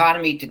for the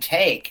economy to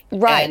take.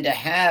 Right. And to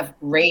have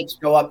rates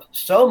go up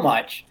so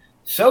much,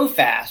 so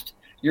fast,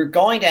 you're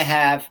going to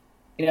have,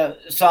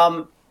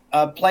 some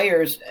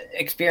players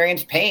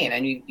experience pain.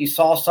 And you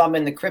saw some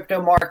in the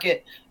crypto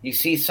market. You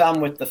see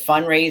some with the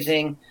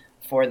fundraising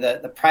for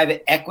the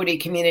private equity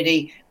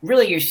community.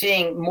 Really, you're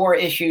seeing more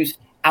issues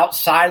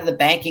outside of the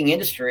banking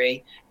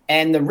industry,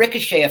 and the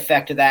ricochet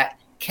effect of that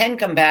can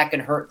come back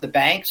and hurt the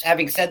banks.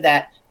 Having said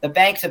that, the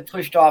banks have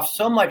pushed off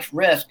so much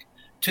risk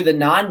to the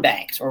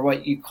non-banks, or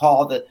what you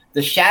call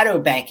the shadow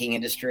banking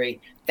industry.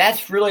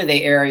 That's really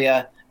the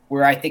area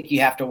where I think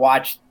you have to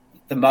watch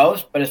the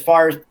most. But as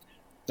far as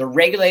the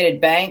regulated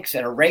banks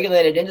and a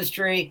regulated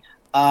industry,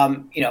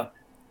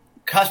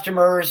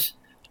 customers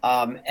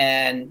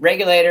and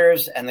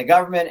regulators and the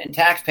government and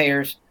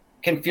taxpayers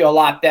can feel a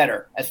lot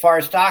better. As far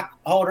as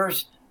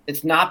stockholders,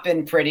 it's not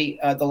been pretty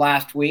the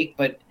last week,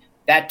 but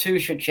that too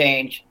should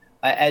change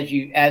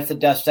as the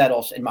dust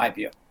settles, in my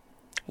view.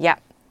 Yeah.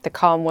 The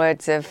calm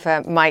words of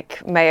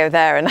Mike Mayo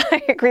there. And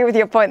I agree with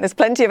your point. There's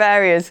plenty of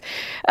areas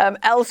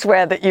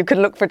elsewhere that you could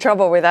look for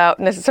trouble without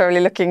necessarily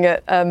looking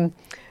at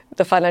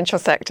the financial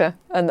sector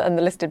and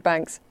the listed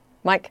banks.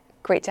 Mike,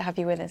 great to have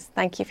you with us.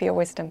 Thank you for your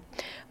wisdom.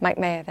 Mike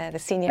Mayo there, the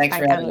Senior Bank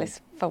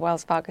Analyst for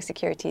Wells Fargo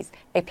Securities.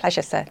 A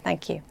pleasure, sir.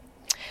 Thank you.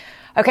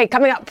 Okay,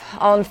 coming up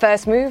on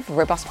First Move,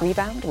 robust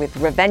rebound with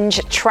revenge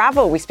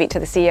travel. We speak to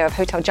the CEO of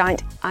hotel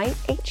giant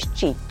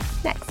IHG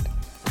next.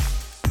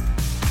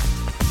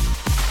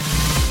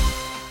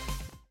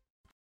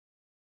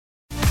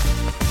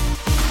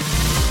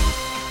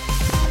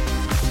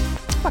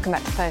 Welcome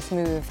back to First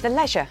Move. The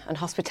leisure and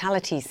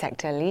hospitality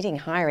sector leading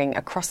hiring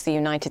across the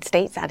United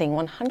States, adding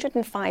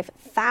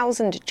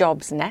 105,000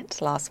 jobs net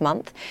last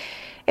month.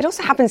 It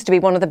also happens to be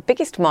one of the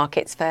biggest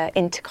markets for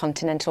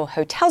Intercontinental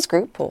Hotels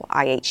Group, or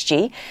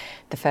IHG.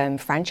 The firm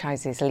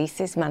franchises,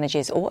 leases,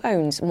 manages or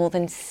owns more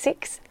than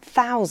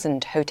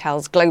 6,000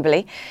 hotels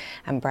globally.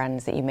 And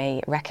brands that you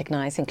may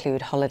recognise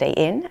include Holiday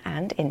Inn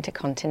and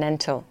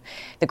Intercontinental.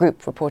 The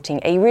group reporting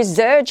a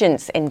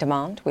resurgence in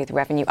demand, with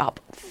revenue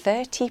up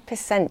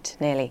 30%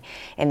 nearly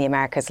in the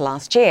Americas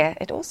last year.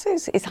 It also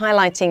is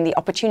highlighting the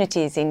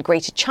opportunities in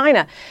Greater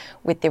China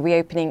with the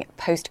reopening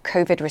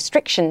post-COVID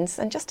restrictions.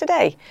 And just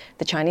today,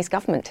 the Chinese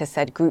government has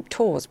said group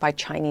tours by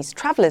Chinese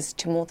travellers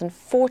to more than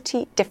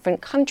 40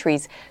 different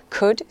countries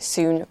could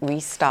soon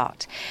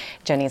restart.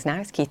 Joining us now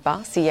is Keith Barr,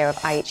 CEO of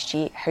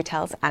IHG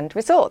Hotels and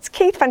Resorts.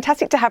 Keith,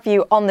 fantastic to have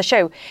you on the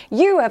show.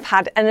 You have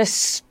had an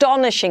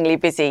astonishingly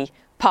busy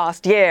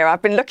past year.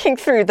 I've been looking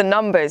through the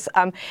numbers.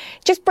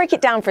 Just break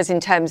it down for us in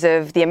terms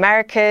of the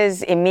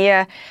Americas,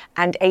 EMEA,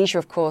 and Asia,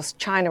 of course.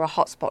 China, a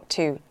hotspot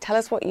too. Tell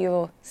us what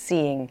you're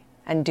seeing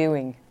and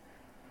doing.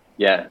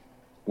 Yeah.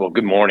 Well,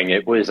 good morning.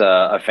 It was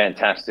a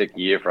fantastic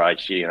year for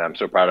IHG, and I'm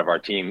so proud of our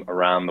team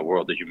around the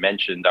world. As you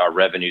mentioned, our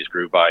revenues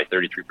grew by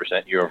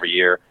 33% year over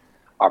year.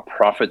 Our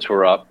profits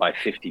were up by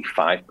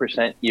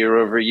 55% year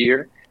over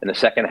year. And the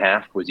second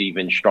half was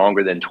even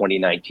stronger than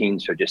 2019.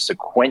 So just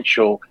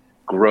sequential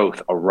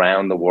growth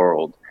around the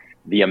world.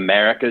 The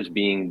Americas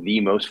being the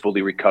most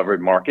fully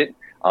recovered market,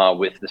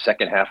 with the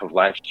second half of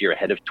last year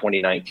ahead of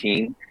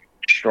 2019.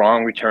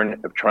 Strong return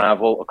of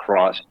travel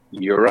across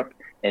Europe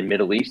and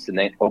Middle East, and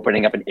then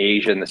opening up in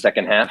Asia in the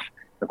second half.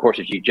 Of course,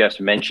 as you just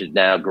mentioned,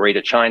 now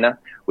Greater China,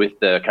 with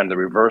the kind of the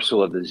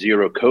reversal of the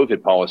zero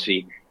COVID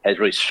policy, has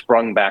really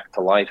sprung back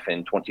to life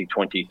in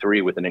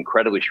 2023 with an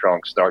incredibly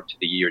strong start to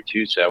the year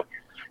too. So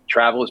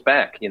travel is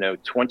back.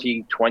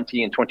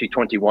 2020 and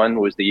 2021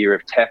 was the year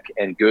of tech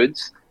and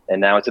goods, and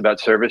now it's about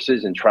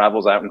services, and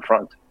travel's out in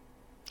front.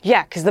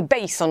 Yeah, because the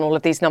base on all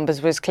of these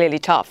numbers was clearly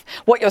tough.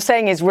 What you're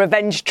saying is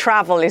revenge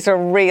travel is a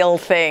real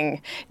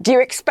thing. Do you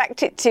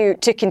expect it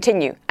to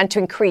continue and to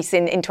increase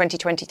in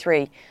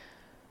 2023?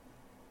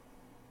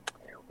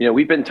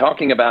 We've been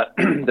talking about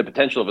the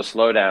potential of a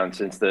slowdown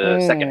since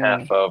the second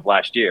half of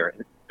last year.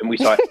 And we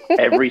saw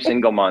every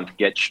single month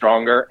get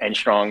stronger and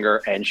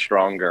stronger and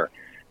stronger.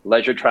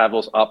 Leisure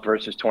travel's up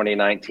versus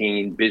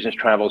 2019. Business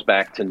travel's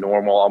back to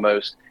normal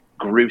almost.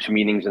 Groups,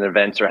 meetings, and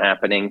events are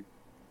happening.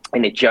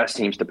 And it just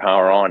seems to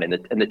power on. And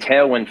the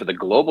tailwind for the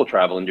global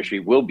travel industry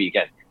will be,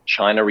 again,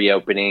 China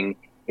reopening,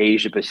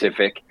 Asia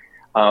Pacific.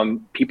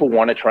 People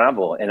want to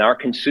travel. And our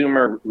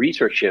consumer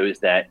research shows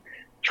that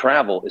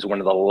travel is one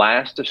of the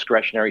last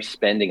discretionary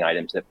spending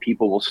items that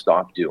people will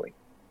stop doing.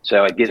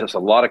 So it gives us a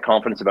lot of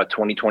confidence about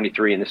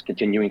 2023 and this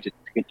continuing to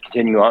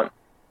continue on.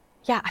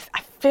 Yeah,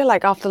 I feel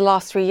like after the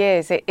last 3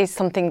 years, it is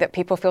something that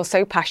people feel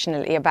so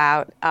passionately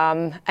about,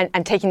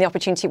 and taking the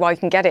opportunity while you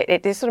can get it.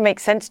 It sort of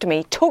makes sense to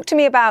me. Talk to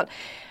me about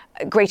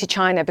Greater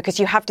China, because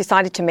you have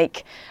decided to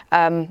make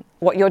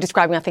what you're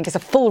describing, I think, as a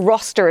full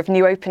roster of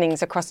new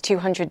openings across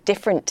 200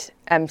 different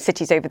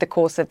cities over the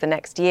course of the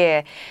next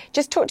year.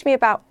 Just talk to me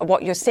about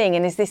what you're seeing.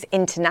 And is this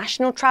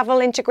international travel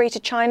into Greater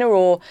China,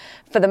 or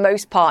for the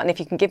most part, and if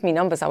you can give me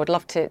numbers, I would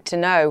love to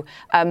know,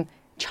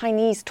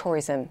 Chinese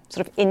tourism,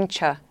 sort of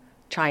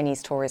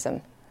intra-Chinese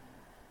tourism?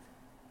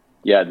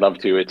 Yeah, I'd love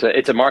to.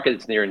 It's a market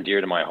that's near and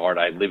dear to my heart.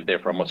 I lived there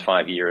for almost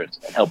 5 years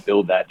and helped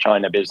build that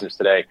China business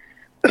today.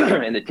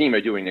 And the team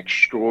are doing an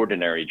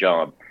extraordinary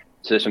job.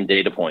 So some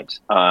data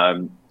points.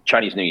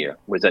 Chinese New Year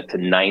was at to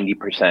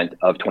 90%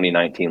 of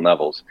 2019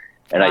 levels.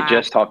 And wow. I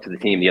just talked to the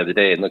team the other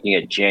day, and looking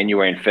at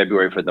January and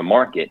February for the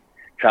market,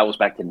 travels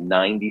back to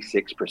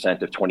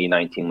 96% of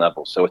 2019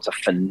 levels. So it's a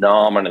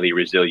phenomenally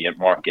resilient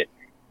market.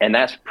 And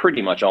that's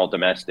pretty much all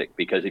domestic,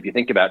 because if you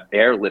think about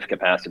airlift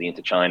capacity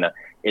into China,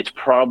 it's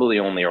probably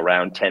only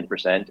around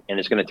 10%, and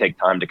it's going to take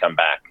time to come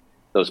back.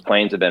 Those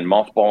planes have been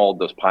mothballed.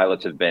 Those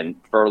pilots have been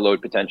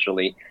furloughed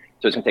potentially.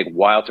 So it's going to take a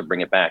while to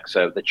bring it back.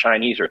 So the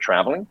Chinese are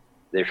traveling.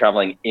 They're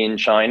traveling in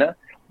China.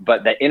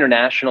 But that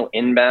international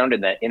inbound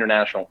and that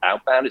international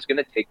outbound is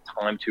going to take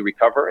time to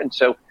recover. And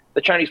so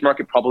the Chinese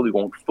market probably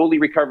won't fully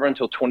recover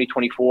until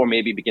 2024,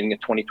 maybe beginning of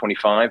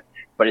 2025.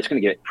 But it's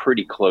going to get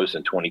pretty close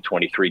in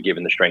 2023,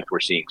 given the strength we're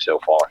seeing so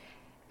far.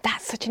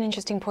 That's such an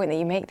interesting point that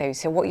you make, though.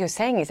 So what you're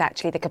saying is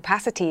actually the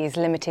capacity is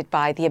limited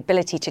by the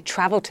ability to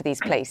travel to these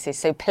places.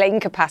 So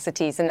plane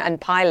capacities and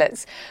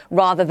pilots,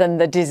 rather than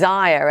the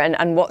desire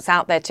and what's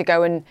out there to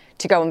go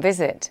and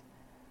visit.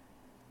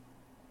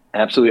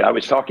 Absolutely. I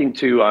was talking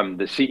to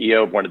the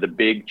CEO of one of the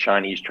big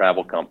Chinese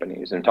travel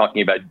companies and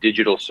talking about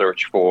digital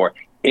search for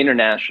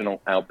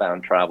international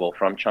outbound travel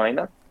from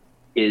China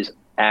is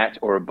at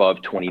or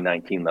above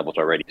 2019 levels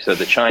already. So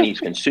the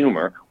Chinese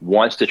consumer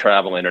wants to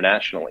travel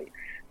internationally.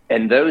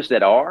 And those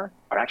that are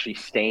actually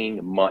staying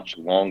much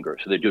longer.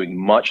 So they're doing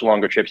much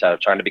longer trips out of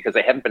China because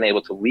they haven't been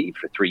able to leave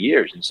for 3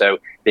 years. And so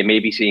they may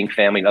be seeing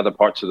family in other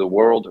parts of the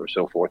world or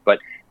so forth. But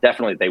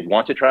definitely they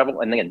want to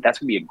travel. And again, that's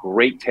going to be a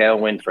great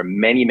tailwind for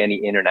many, many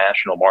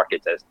international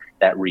markets as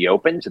that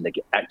reopens and they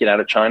get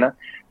out of China.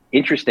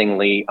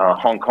 Interestingly,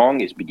 Hong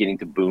Kong is beginning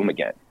to boom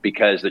again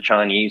because the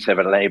Chinese have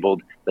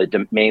enabled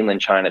the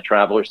mainland China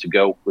travelers to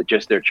go with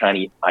just their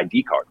Chinese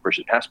ID card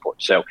versus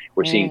passport. So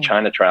we're seeing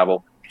China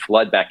travel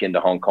flood back into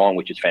Hong Kong,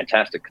 which is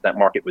fantastic because that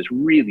market was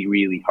really,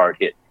 really hard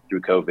hit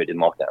through COVID and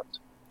lockdowns.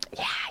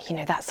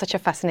 Yeah, that's such a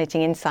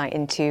fascinating insight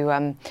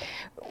into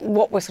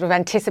what we're sort of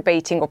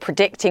anticipating or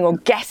predicting or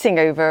guessing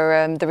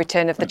over the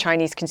return of the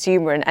Chinese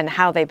consumer and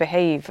how they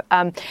behave.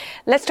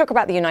 Let's talk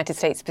about the United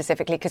States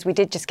specifically, because we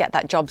did just get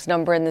that jobs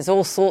number and there's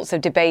all sorts of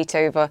debate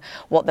over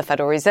what the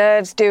Federal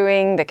Reserve's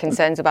doing, the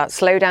concerns about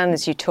slowdown,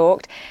 as you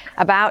talked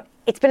about.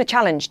 It's been a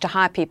challenge to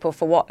hire people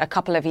for a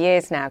couple of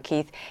years now,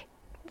 Keith.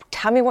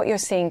 Tell me what you're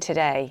seeing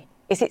today.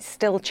 Is it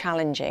still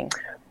challenging?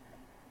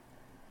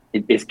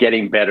 It's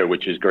getting better,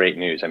 which is great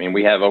news. I mean,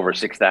 we have over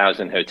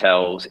 6,000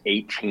 hotels,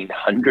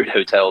 1,800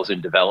 hotels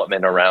in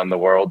development around the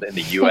world, in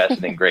the U.S.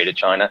 and in Greater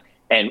China,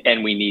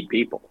 and we need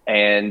people.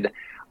 And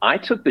I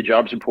took the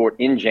jobs report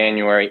in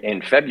January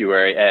and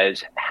February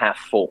as half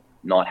full,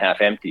 not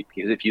half empty.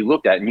 Because if you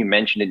looked at it, and you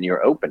mentioned in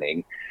your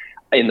opening,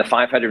 in the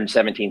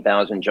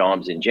 517,000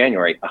 jobs in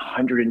January,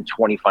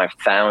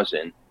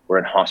 125,000 were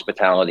in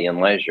hospitality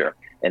and leisure.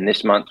 And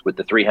this month with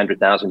the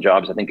 300,000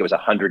 jobs, I think it was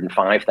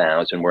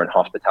 105,000 were in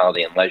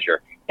hospitality and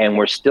leisure. And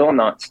we're still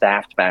not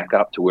staffed back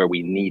up to where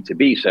we need to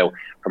be. So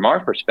from our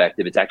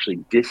perspective, it's actually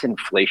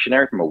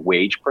disinflationary from a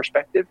wage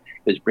perspective.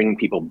 It's bringing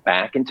people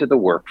back into the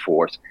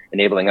workforce,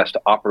 enabling us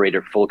to operate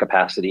at full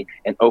capacity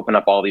and open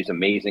up all these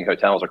amazing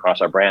hotels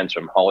across our brands,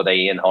 from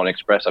Holiday Inn, Holiday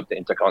Express up to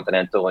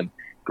Intercontinental, and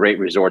great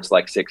resorts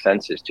like Six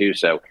Senses too.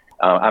 So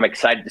I'm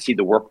excited to see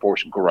the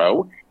workforce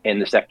grow in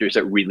the sectors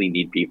that really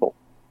need people.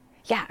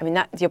 Yeah, I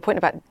mean, your point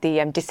about the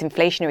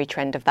disinflationary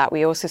trend of that,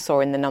 we also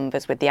saw in the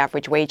numbers with the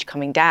average wage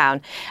coming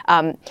down.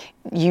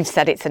 You've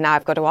said it, so now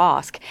I've got to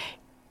ask,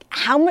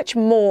 how much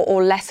more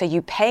or less are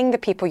you paying the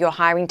people you're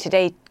hiring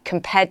today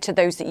compared to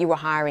those that you were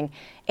hiring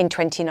in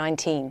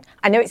 2019?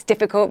 I know it's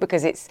difficult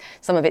because it's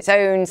some of its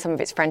own, some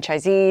of its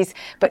franchisees,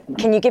 but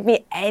can you give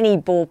me any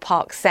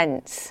ballpark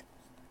sense?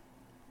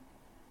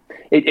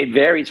 It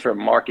varies from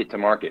market to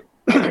market.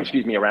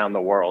 Excuse me, around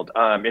the world.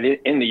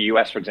 In the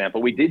U.S., for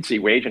example, we did see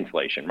wage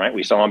inflation, right?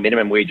 We saw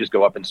minimum wages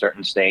go up in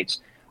certain states.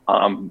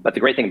 But the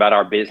great thing about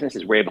our business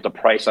is we're able to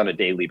price on a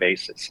daily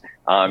basis.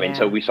 And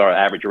so we saw our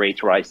average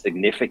rates rise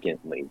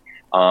significantly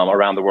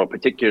around the world,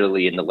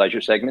 particularly in the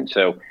leisure segment.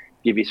 So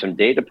give you some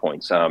data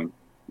points.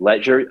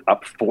 Leisure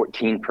up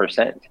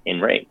 14%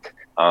 in rate.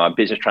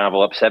 Business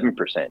travel up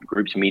 7%.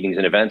 Groups, meetings,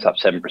 and events up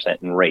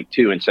 7% in rate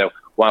too. And so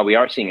while we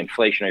are seeing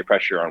inflationary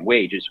pressure on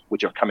wages,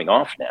 which are coming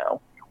off now,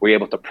 we're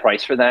able to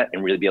price for that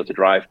and really be able to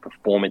drive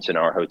performance in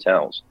our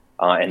hotels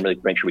and really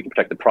make sure we can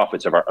protect the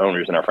profits of our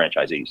owners and our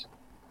franchisees.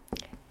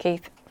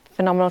 Keith,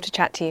 phenomenal to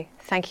chat to you.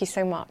 Thank you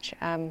so much.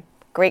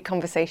 Great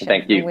conversation.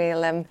 Thank you.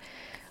 And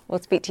we'll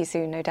speak to you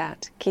soon, no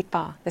doubt. Keith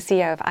Barr, the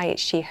CEO of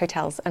IHG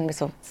Hotels and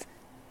Resorts.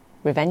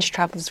 Revenge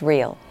travel's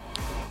real.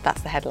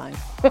 That's the headline.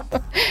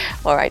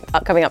 All right,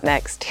 coming up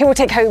next, who will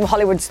take home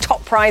Hollywood's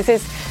top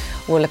prizes?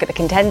 We'll look at the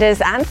contenders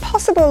and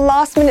possible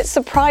last-minute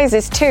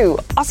surprises too.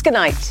 Oscar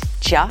night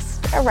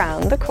just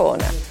around the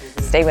corner.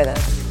 Stay with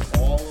us.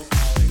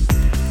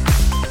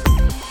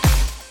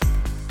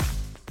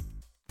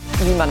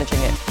 You managing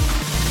it.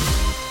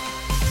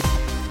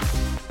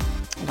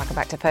 Welcome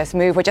back to First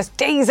Move. We're just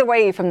days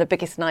away from the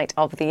biggest night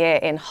of the year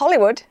in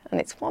Hollywood,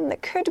 and it's one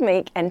that could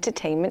make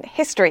entertainment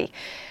history.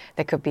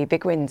 There could be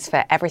big wins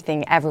for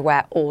Everything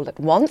Everywhere All at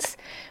Once.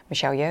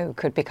 Michelle Yeoh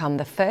could become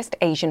the first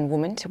Asian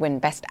woman to win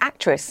Best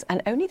Actress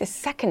and only the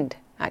second,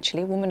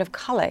 actually, woman of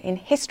colour in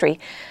history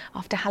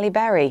after Halle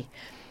Berry.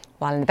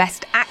 While in the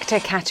Best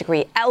Actor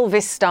category,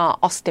 Elvis star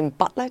Austin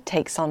Butler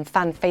takes on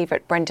fan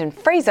favourite Brendan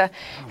Fraser,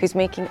 who's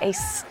making a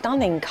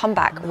stunning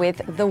comeback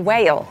with The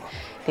Whale.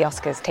 The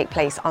Oscars take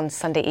place on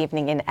Sunday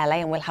evening in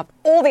LA, and we'll have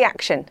all the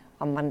action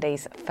on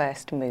Monday's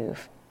First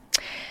Move.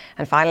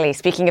 And finally,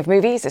 speaking of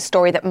movies, a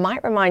story that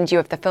might remind you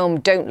of the film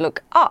Don't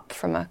Look Up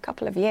from a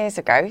couple of years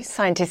ago.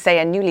 Scientists say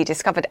a newly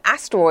discovered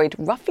asteroid,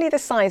 roughly the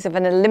size of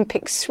an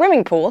Olympic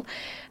swimming pool,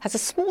 has a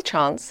small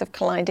chance of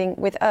colliding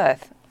with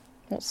Earth.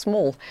 Not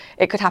small.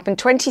 It could happen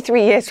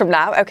 23 years from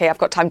now. OK, I've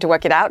got time to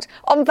work it out.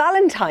 On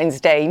Valentine's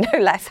Day, no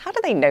less. How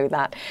do they know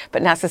that?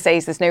 But NASA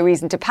says there's no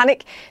reason to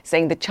panic,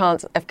 saying the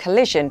chance of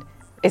collision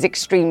is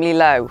extremely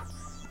low.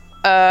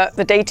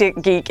 The data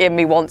geek in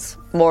me wants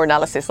more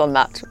analysis on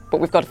that,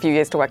 but we've got a few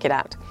years to work it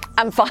out.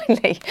 And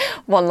finally,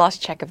 one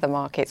last check of the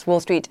markets. Wall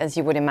Street, as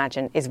you would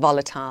imagine, is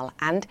volatile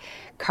and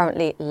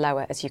currently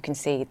lower, as you can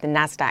see. The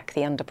Nasdaq,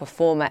 the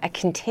underperformer, a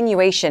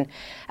continuation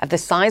of the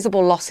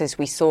sizable losses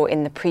we saw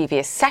in the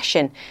previous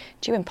session,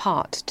 due in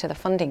part to the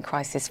funding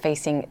crisis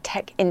facing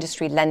tech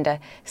industry lender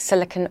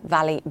Silicon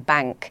Valley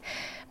Bank.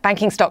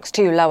 Banking stocks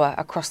too lower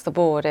across the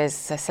board as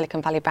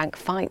Silicon Valley Bank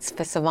fights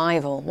for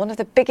survival. One of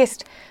the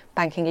biggest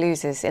banking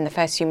losers in the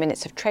first few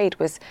minutes of trade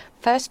was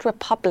First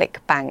Republic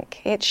Bank.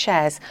 Its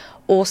shares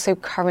also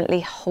currently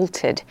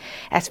halted.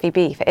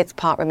 SVB, for its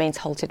part, remains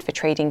halted for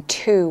trading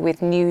too,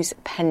 with news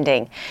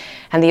pending.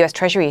 And the US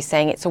Treasury is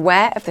saying it's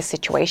aware of the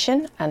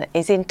situation and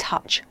is in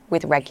touch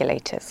with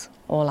regulators.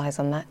 All eyes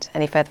on that.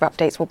 Any further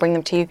updates, we'll bring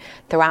them to you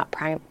throughout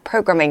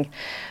programming.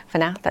 For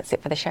now, that's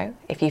it for the show.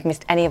 If you've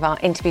missed any of our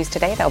interviews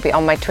today, they'll be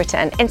on my Twitter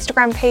and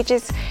Instagram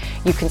pages.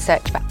 You can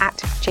search for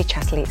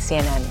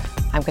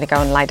 @JChatterleyCNN. I'm going to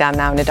go and lie down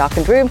now in a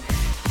darkened room.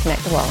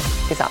 Connect the World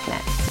is up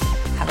next.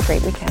 Have a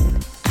great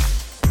weekend.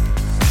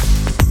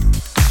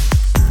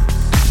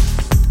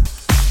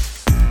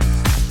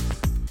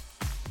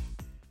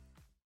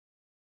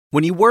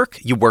 When you work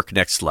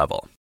next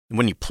level. And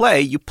when you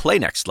play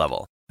next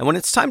level. And when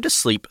it's time to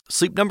sleep,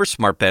 Sleep Number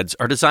smart beds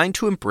are designed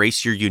to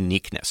embrace your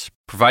uniqueness,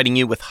 providing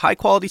you with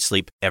high-quality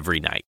sleep every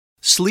night.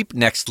 Sleep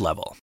next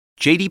level.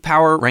 J.D.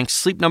 Power ranks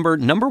Sleep Number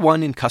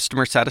 #1 in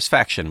customer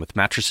satisfaction with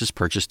mattresses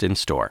purchased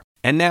in-store.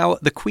 And now,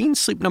 the Queen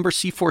Sleep Number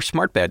C4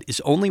 smart bed is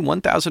only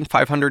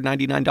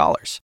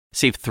 $1,599.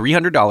 Save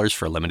 $300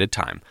 for a limited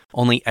time,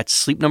 only at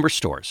Sleep Number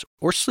stores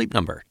or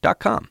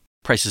sleepnumber.com.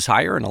 Prices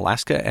higher in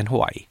Alaska and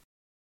Hawaii.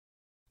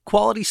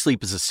 Quality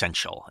sleep is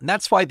essential, and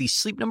that's why the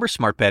Sleep Number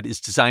smart bed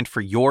is designed for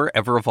your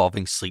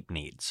ever-evolving sleep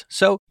needs.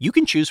 So you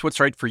can choose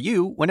what's right for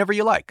you whenever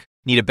you like.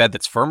 Need a bed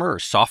that's firmer or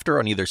softer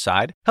on either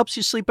side? Helps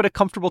you sleep at a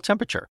comfortable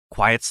temperature.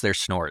 Quiets their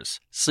snores.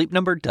 Sleep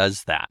Number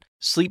does that.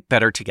 Sleep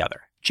better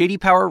together. J.D.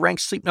 Power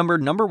ranks Sleep Number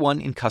 #1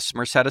 in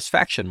customer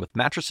satisfaction with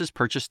mattresses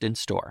purchased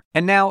in-store.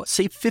 And now,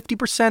 save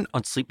 50%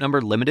 on Sleep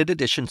Number limited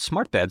edition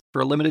smart beds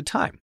for a limited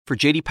time. For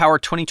J.D. Power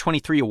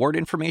 2023 award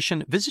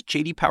information, visit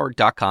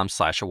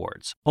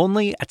jdpower.com/awards.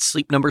 Only at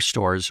Sleep Number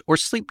stores or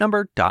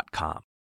sleepnumber.com.